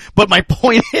 Lenny. But my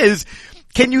point is,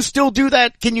 can you still do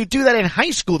that? Can you do that in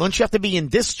high school? Don't you have to be in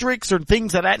districts or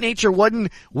things of that nature?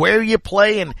 Wasn't where you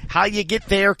play and how you get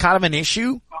there kind of an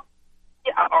issue?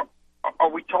 Yeah. Are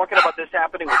we talking about this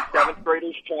happening with 7th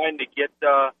graders trying to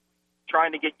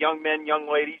get young men,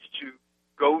 young ladies to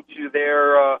go to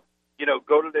their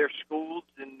go to their schools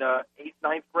in 8th,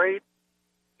 9th grade.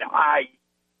 Now, I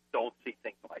don't see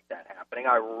things like that happening.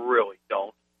 I really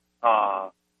don't.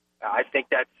 I think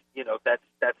that's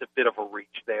a bit of a reach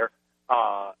there.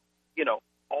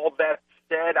 All that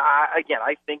said,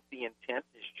 I think the intent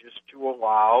is just to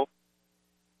allow,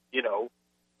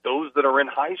 those that are in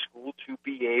high school to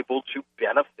be able to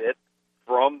benefit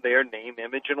from their name,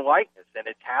 image, and likeness. And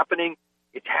it's happening.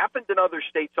 It's happened in other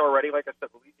states already. Like I said,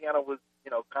 Louisiana was,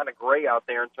 kind of gray out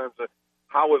there in terms of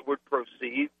how it would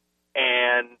proceed.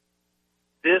 And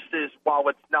this is, while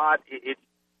it's not,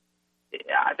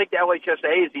 I think the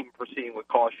LHSA is even proceeding with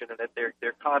caution, and that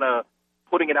they're kind of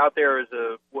putting it out there as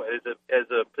a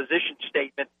position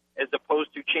statement as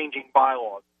opposed to changing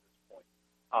bylaws at this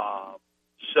point.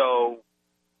 So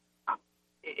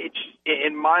it's,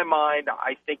 in my mind,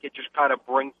 I think it just kind of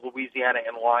brings Louisiana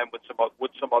in line with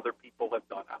some other people have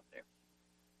done out there.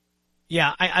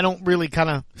 Yeah, I don't really kind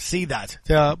of see that.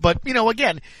 But,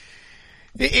 again,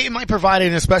 it might provide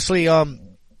it, especially,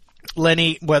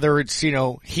 Lenny, whether it's,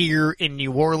 here in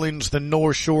New Orleans, the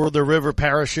North Shore, the river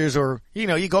parishes, or,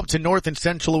 you go up to North and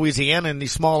Central Louisiana in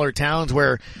these smaller towns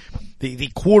where the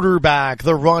quarterback,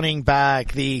 the running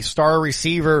back, the star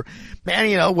receiver,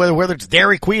 man, whether it's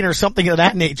Dairy Queen or something of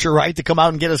that nature, right, to come out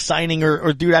and get a signing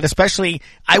or do that, especially,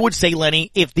 I would say,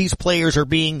 Lenny, if these players are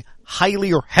being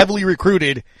highly or heavily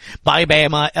recruited by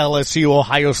Bama, LSU,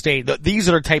 Ohio State. These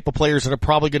are the type of players that are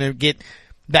probably going to get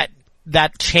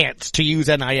that chance to use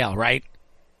NIL, right?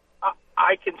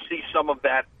 I can see some of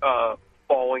that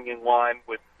falling in line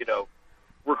with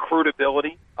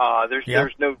recruitability.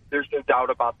 There's no doubt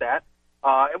about that.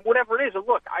 And whatever it is, and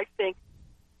look, I think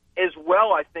as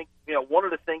well. I think one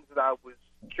of the things that I was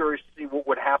curious to see what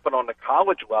would happen on the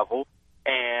college level,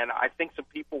 and I think some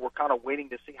people were kind of waiting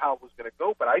to see how it was going to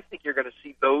go. But I think you're going to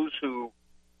see those who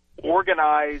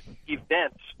organize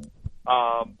events.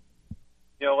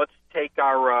 Let's take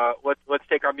our let's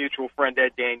take our mutual friend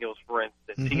Ed Daniels, for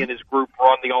instance. Mm-hmm. He and his group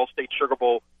run the All-State Sugar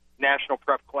Bowl National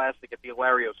Prep Classic at the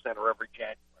Hilario Center every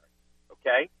January.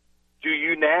 Okay, do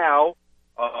you now,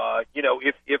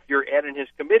 if you're Ed and his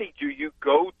committee, do you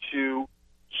go to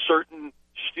certain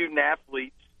student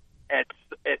athletes at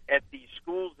these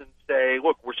schools and say,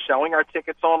 look, we're selling our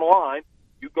tickets online.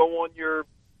 You go on your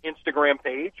Instagram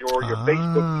page or your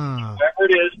Facebook page, whatever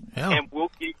it is, and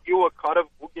we'll give you a cut of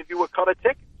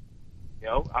tickets.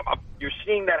 You're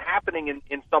seeing that happening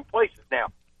in some places now.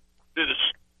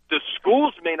 The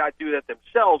schools may not do that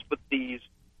themselves, but these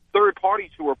third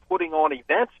parties who are putting on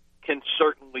events can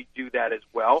certainly do that as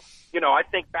well. I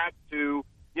think back to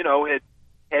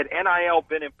had NIL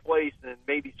been in place and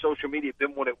maybe social media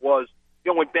been what it was.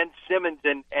 When Ben Simmons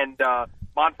and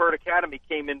Montverde Academy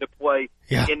came into play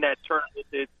in that tournament,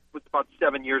 it was about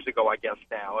 7 years ago, I guess.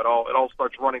 Now it all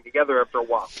starts running together after a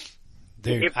while.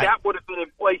 Dude, if that would have been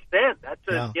in place then, that's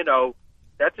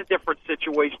a different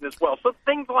situation as well. So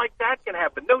things like that can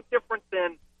happen. No different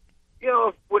than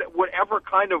whatever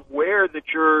kind of wear that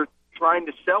you're trying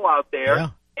to sell out there. Yeah.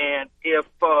 And if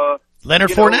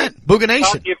Leonard Fournette, Booga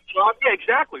Nation,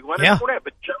 exactly, Leonard Fournette,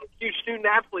 but John Q, student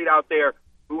athlete out there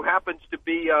who happens to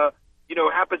be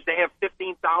happens to have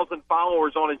 15,000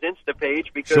 followers on his Insta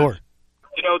page because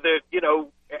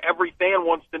every fan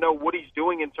wants to know what he's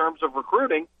doing in terms of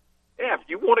recruiting. Yeah, if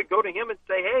you want to go to him and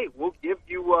say, hey, we'll give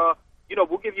you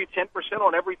 10%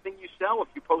 on everything you sell if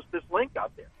you post this link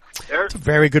out there. That's a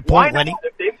very good point, Lenny.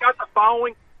 If they've got the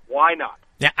following, why not?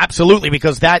 Yeah, absolutely,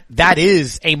 because that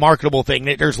is a marketable thing.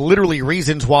 There's literally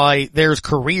reasons why there's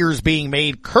careers being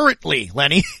made currently,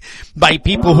 Lenny, by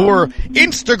people who are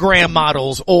Instagram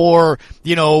models or,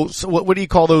 what do you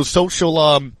call those social,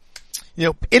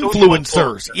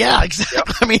 influencers. Yeah, exactly.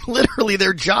 Yep. I mean, literally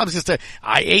their job is just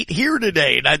I ate here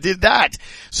today and I did that.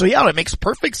 So yeah, it makes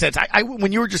perfect sense. I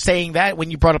when you were just saying that, when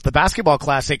you brought up the basketball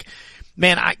classic,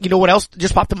 man, you know what else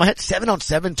just popped in my head?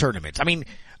 7-on-7 tournaments. I mean,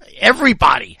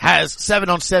 everybody has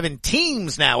 7-on-7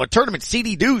 teams now. A tournament,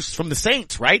 CD Deuce from the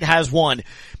Saints, right, has one,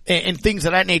 and things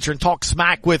of that nature, and talk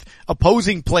smack with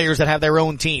opposing players that have their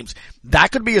own teams.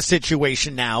 That could be a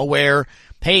situation now where,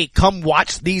 hey, come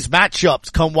watch these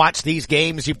matchups, come watch these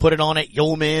games. You put it on at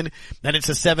Yeoman, then it's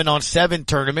a 7-on-7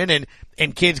 tournament,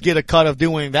 and kids get a cut of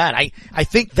doing that. I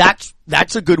think that's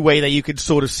a good way that you could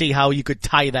sort of see how you could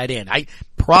tie that in. I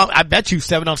bet you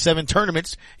 7-on-7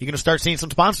 tournaments, you're going to start seeing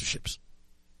some sponsorships.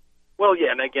 Well,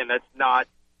 yeah, and again, that's not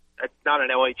an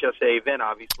LHSA event,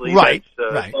 obviously. Right.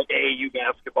 That's right. like AAU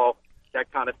basketball,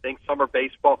 that kind of thing. Summer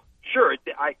baseball. Sure,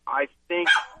 I think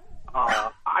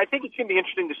it's going to be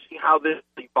interesting to see how this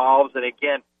evolves. And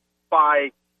again,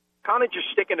 by kind of just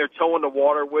sticking their toe in the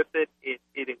water with it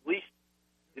at least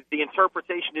the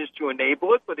interpretation is to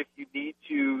enable it, but if you need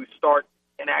to start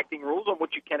enacting rules on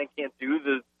what you can and can't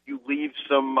do, you leave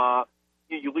some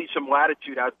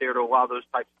latitude out there to allow those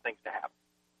types of things to happen.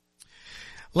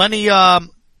 Lenny,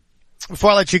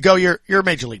 before I let you go, you're a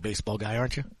Major League Baseball guy,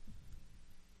 aren't you?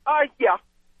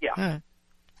 Yeah.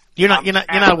 You're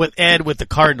not with Ed with the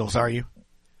Cardinals, are you?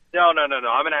 No.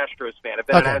 I'm an Astros fan. I've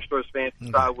been an Astros fan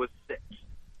since I was 6.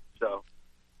 So.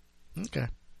 Okay.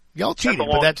 Y'all cheated,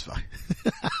 but that's fine.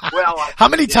 Well, how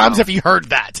many times have you heard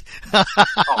that?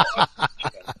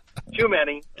 Too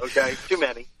many. Okay, too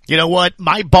many. You know what?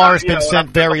 My bar's been set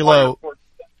very low.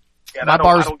 Yeah, I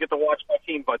don't get to watch my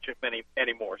team much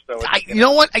anymore. So you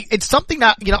know what? It's something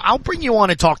that, I'll bring you on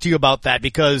and talk to you about that,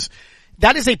 because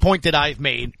that is a point that I've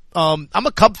made. I'm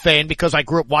a Cub fan because I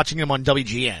grew up watching them on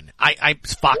WGN.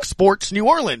 Fox Sports New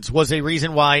Orleans was a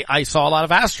reason why I saw a lot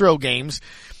of Astro games,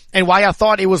 and why I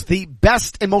thought it was the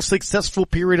best and most successful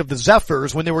period of the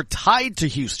Zephyrs when they were tied to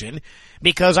Houston,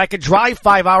 because I could drive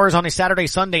 5 hours on a Saturday,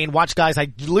 Sunday and watch guys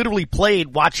I literally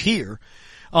watch here,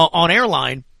 on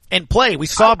Airline and play. We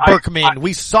saw Berkman.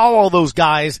 We saw all those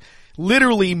guys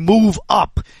literally move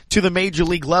up to the major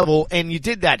league level, and you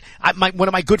did that. One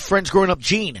of my good friends growing up,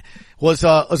 Gene, was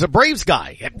a Braves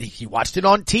guy. He watched it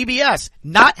on TBS.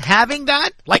 Not having that,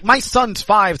 like my son's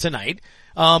 5 tonight.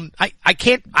 I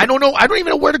don't know. I don't even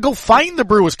know where to go find the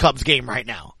Brewers Cubs game right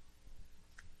now.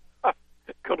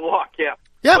 Good luck, yeah.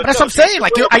 Yeah, but that's what I'm saying.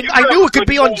 Like, I knew it could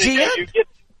be on GM.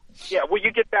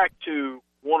 You get back to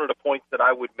one of the points that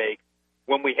I would make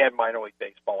when we had minor league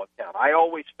baseball in town. I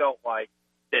always felt like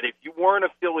that if you weren't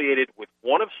affiliated with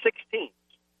one of 6 teams,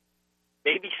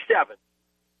 maybe 7,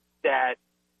 that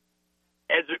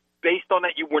based on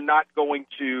that you were not going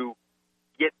to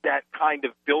get that kind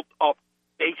of built-up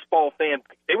baseball fan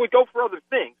base. They would go for other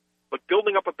things, but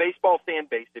building up a baseball fan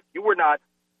base, if you were not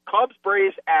Cubs,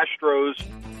 Braves, Astros,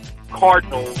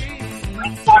 Cardinals,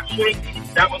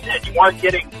 that was it. You weren't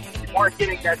getting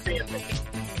that fan base.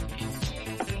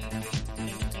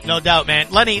 No doubt,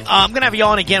 man. Lenny, I'm going to have you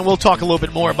on again. We'll talk a little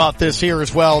bit more about this here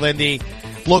as well, than the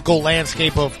local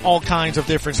landscape of all kinds of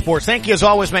different sports. Thank you as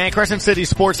always, man. Crescent City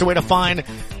Sports, the way to find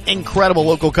incredible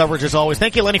local coverage as always.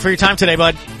 Thank you, Lenny, for your time today,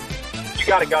 bud. You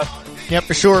got it, Gus. Yep,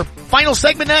 for sure. Final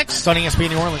segment next on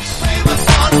ESPN New Orleans.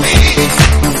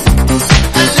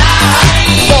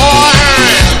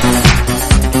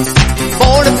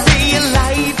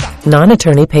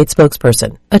 Non-attorney paid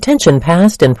spokesperson. Attention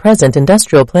past and present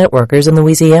industrial plant workers in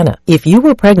Louisiana. If you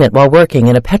were pregnant while working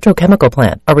in a petrochemical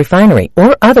plant, a refinery,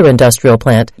 or other industrial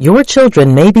plant, your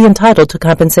children may be entitled to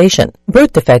compensation.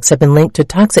 Birth defects have been linked to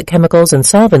toxic chemicals and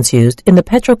solvents used in the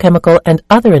petrochemical and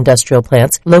other industrial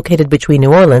plants located between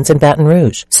New Orleans and Baton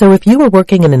Rouge. So if you were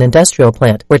working in an industrial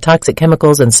plant where toxic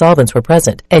chemicals and solvents were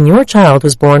present, and your child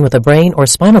was born with a brain or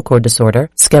spinal cord disorder,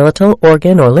 skeletal,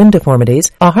 organ, or limb deformities,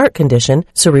 a heart condition,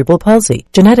 cerebral palsy,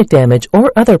 genetic damage,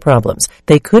 or other problems,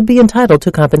 they could be entitled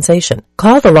to compensation.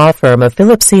 Call the law firm of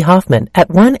Philip C. Hoffman at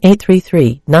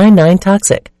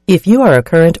 1-833-99-TOXIC. If you are a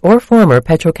current or former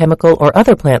petrochemical or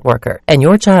other plant worker and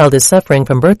your child is suffering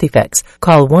from birth defects,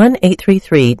 call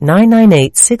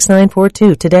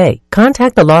 1-833-998-6942 today.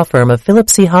 Contact the law firm of Philip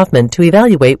C. Hoffman to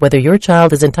evaluate whether your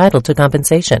child is entitled to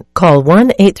compensation. Call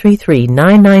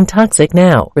 1-833-99-TOXIC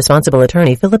now. Responsible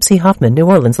attorney Philip C. Hoffman, New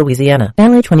Orleans, Louisiana.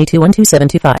 Family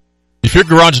 22-12725. If your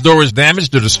garage door is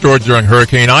damaged or destroyed during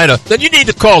Hurricane Ida, then you need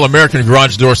to call American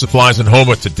Garage Door Supplies in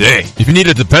Houma today. If you need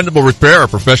a dependable repair or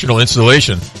professional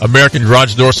installation, American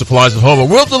Garage Door Supplies in Houma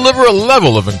will deliver a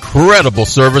level of incredible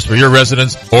service for your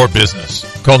residence or business.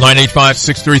 Call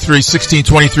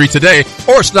 985-633-1623 today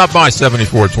or stop by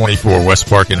 7424 West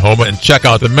Park in Houma and check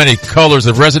out the many colors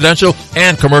of residential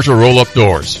and commercial roll-up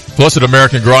doors. Plus at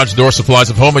American Garage Door Supplies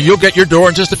of Houma, you'll get your door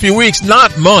in just a few weeks,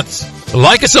 not months.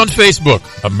 Like us on Facebook,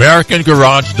 American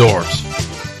Garage Doors.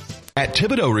 At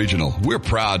Thibodeau Regional, we're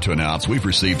proud to announce we've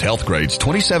received HealthGrade's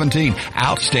 2017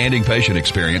 Outstanding Patient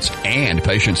Experience and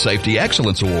Patient Safety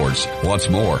Excellence Awards. Once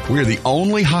more, we're the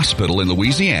only hospital in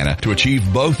Louisiana to achieve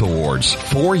both awards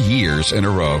 4 years in a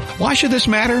row. Why should this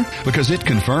matter? Because it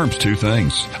confirms 2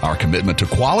 things: our commitment to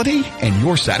quality and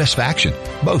your satisfaction,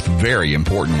 both very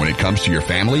important when it comes to your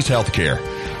family's health care.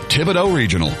 Thibodeau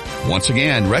Regional, once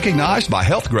again recognized by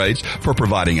HealthGrades for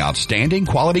providing outstanding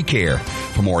quality care.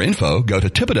 For more info, go to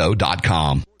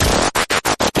Thibodeau.com.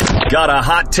 Got a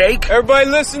hot take? Everybody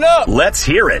listen up. Let's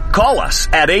hear it. Call us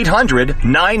at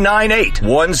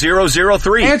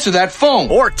 800-998-1003. Answer that phone.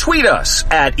 Or tweet us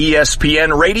at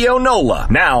ESPN Radio NOLA.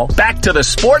 Now, back to the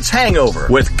Sports Hangover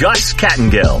with Gus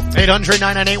Kattengill.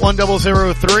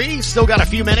 800-998-1003. Still got a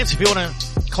few minutes if you want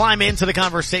to climb into the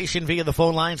conversation via the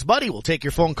phone lines. Buddy will take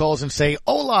your phone calls and say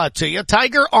hola to you.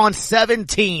 Tiger on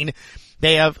 17.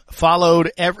 They have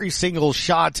followed every single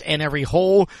shot and every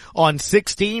hole. On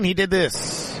 16, he did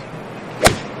this.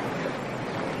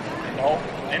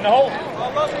 In the hole.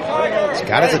 It's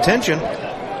got his attention.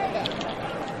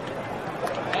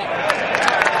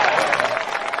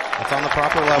 It's on the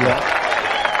proper level.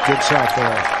 Yeah. Good shot for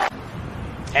that.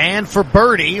 And for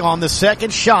birdie on the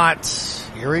second shot.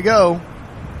 Here we go.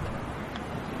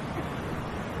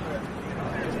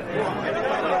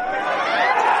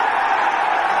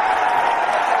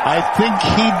 I think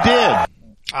he did.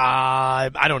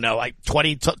 I don't know, like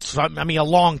a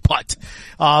long putt,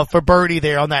 for birdie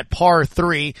there on that par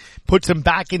 3, puts him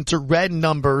back into red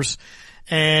numbers.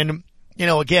 And,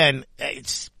 again,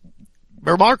 it's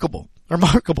remarkable.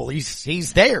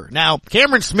 He's there. Now,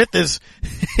 Cameron Smith is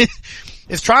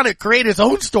trying to create his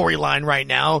own storyline right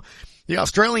now. The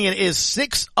Australian is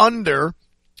 6 under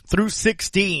through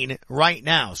 16 right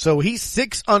now. So he's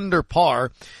 6 under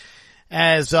par.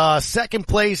 As second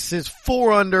place is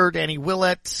 4 under. Danny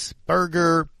Willett,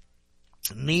 Berger,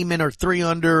 Neiman are 3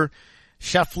 under.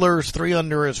 Scheffler's 3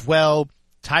 under as well.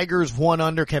 Tiger's 1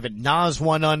 under. Kevin Na's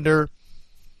 1 under.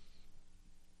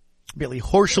 Billy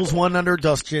Horschel's 1 under.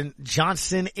 Dustin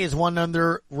Johnson is 1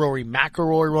 under. Rory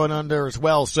McIlroy 1 under as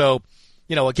well. So,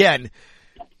 again,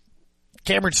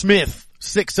 Cameron Smith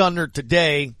 6 under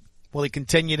today. Will he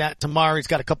continue that tomorrow? He's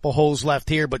got a couple holes left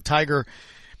here, but Tiger,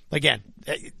 again,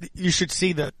 you should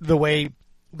see the way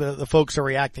the folks are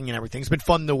reacting and everything. It's been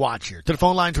fun to watch here. To the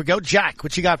phone lines we go. Jack,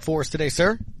 what you got for us today,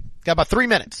 sir? Got about 3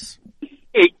 minutes.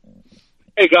 Hey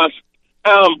Gus.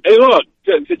 Hey, look,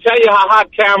 to tell you how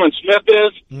hot Cameron Smith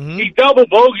is, he double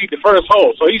bogeyed the first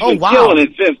hole, so he's been killing it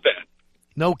since then.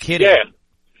 No kidding.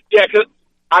 Yeah, cause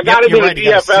I got him in the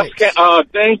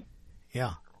DFS thing.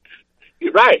 Yeah.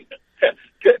 You're right.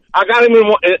 I got him in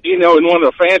one of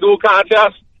the FanDuel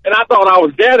contests. And I thought I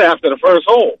was dead after the first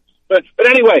hole. But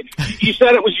anyway, you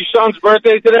said it was your son's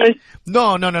birthday today?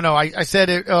 No. I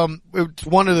said it, it's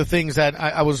one of the things that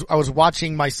I was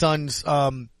watching my son's,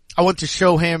 I went to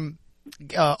show him,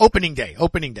 opening day.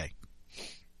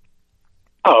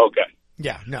 Oh, okay.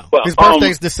 Yeah, no. Well, his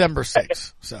birthday's December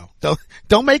 6th. So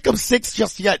don't make him 6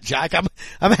 just yet, Jack.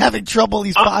 I'm having trouble.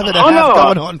 He's 5.5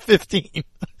 going on 15.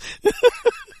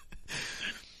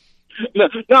 No,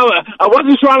 I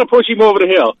wasn't trying to push him over the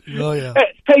hill. Oh, yeah.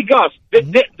 Hey Gus,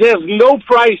 there's no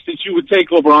price that you would take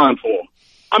LeBron for.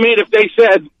 I mean, if they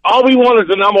said, all we want is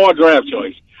the number 1 draft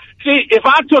choice. See, if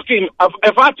I took him, I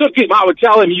would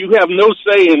tell him you have no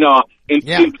say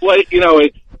in play,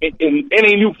 in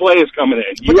any new players coming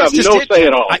in. You have no say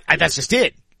at all. That's just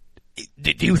it.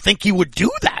 Do you think he would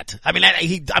do that? I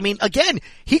mean, again,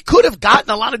 he could have gotten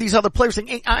a lot of these other players.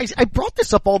 I brought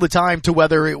this up all the time to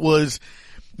whether it was,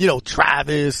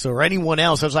 Travis or anyone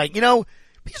else. I was like,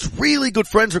 he's really good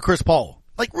friends with Chris Paul.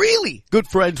 Like, really good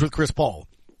friends with Chris Paul.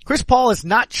 Chris Paul has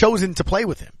not chosen to play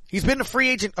with him. He's been a free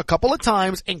agent a couple of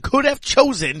times and could have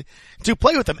chosen to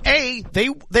play with him.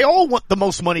 They all want the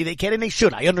most money they can, and they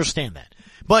should. I understand that.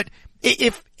 But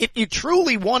if you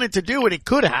truly wanted to do it, it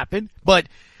could happen. But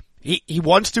he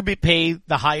wants to be paid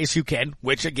the highest you can,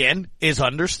 which again is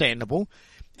understandable.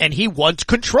 And he wants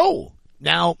control.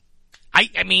 Now,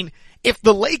 I mean, if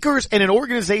the Lakers and an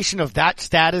organization of that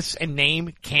status and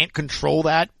name can't control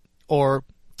that or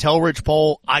tell Rich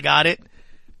Paul, I got it,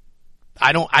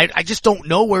 I just don't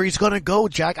know where he's going to go,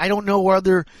 Jack. I don't know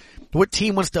what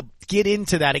team wants to get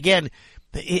into that. Again,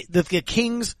 the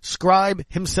Kings scribe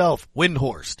himself,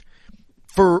 Windhorst,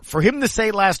 for him to say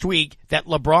last week that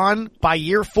LeBron by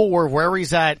year 4, where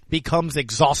he's at, becomes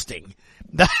exhausting.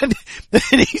 Then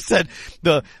he said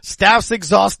the staff's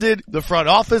exhausted, the front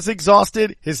office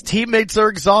exhausted, his teammates are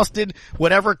exhausted,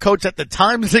 whatever coach at the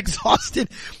time is exhausted.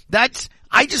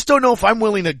 I just don't know if I'm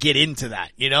willing to get into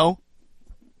that,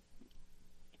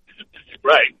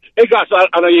 Right. Hey, Gus,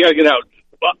 I know you got to get out.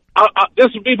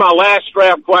 This will be my last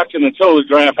draft question until the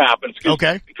draft happens.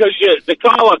 Okay. Because a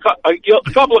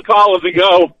couple of callers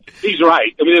ago, he's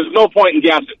right. I mean, there's no point in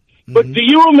guessing. Mm-hmm. But do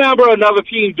you remember another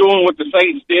team doing what the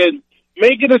Saints did?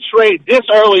 Making a trade this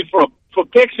early for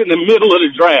picks in the middle of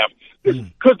the draft.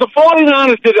 Because the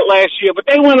 49ers did it last year, but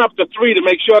they went up to 3 to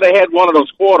make sure they had one of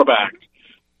those quarterbacks.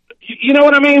 You know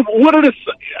what I mean?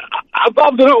 I'd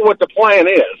love to know what the plan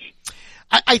is.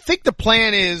 I think the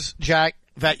plan is, Jack,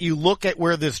 that you look at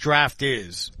where this draft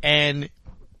is, and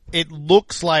it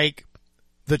looks like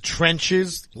the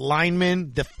trenches,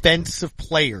 linemen, defensive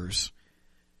players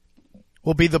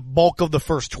will be the bulk of the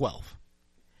first 12.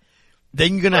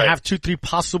 Then you're going to have 2-3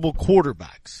 possible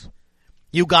quarterbacks.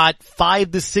 You got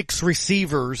 5 to 6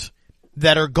 receivers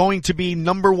that are going to be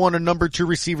number 1 or number 2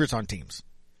 receivers on teams.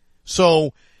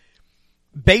 So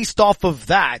based off of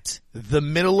that, the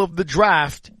middle of the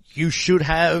draft, you should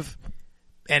have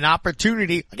an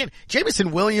opportunity. Again,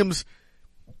 Jameson Williams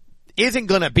isn't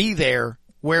going to be there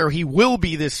where he will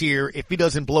be this year if he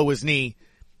doesn't blow his knee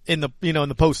in the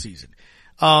postseason.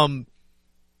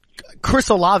 Chris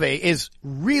Olave is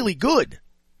really good.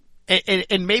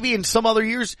 And maybe in some other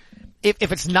years,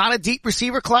 if it's not a deep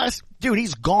receiver class, dude,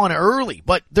 he's gone early.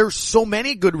 But there's so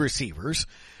many good receivers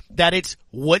that it's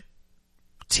what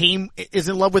team is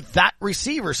in love with that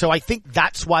receiver. So I think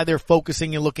that's why they're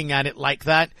focusing and looking at it like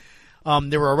that.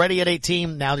 They were already at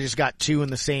 18. Now they just got 2 in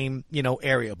the same,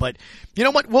 area. But you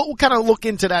know what? We'll kind of look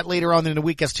into that later on in the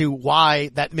week as to why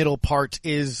that middle part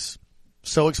is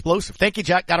so explosive. Thank you,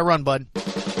 Jack. Got to run, bud.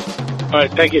 All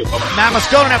right. Thank you. Matt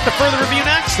Moscone after further review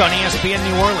next on ESPN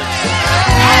New Orleans.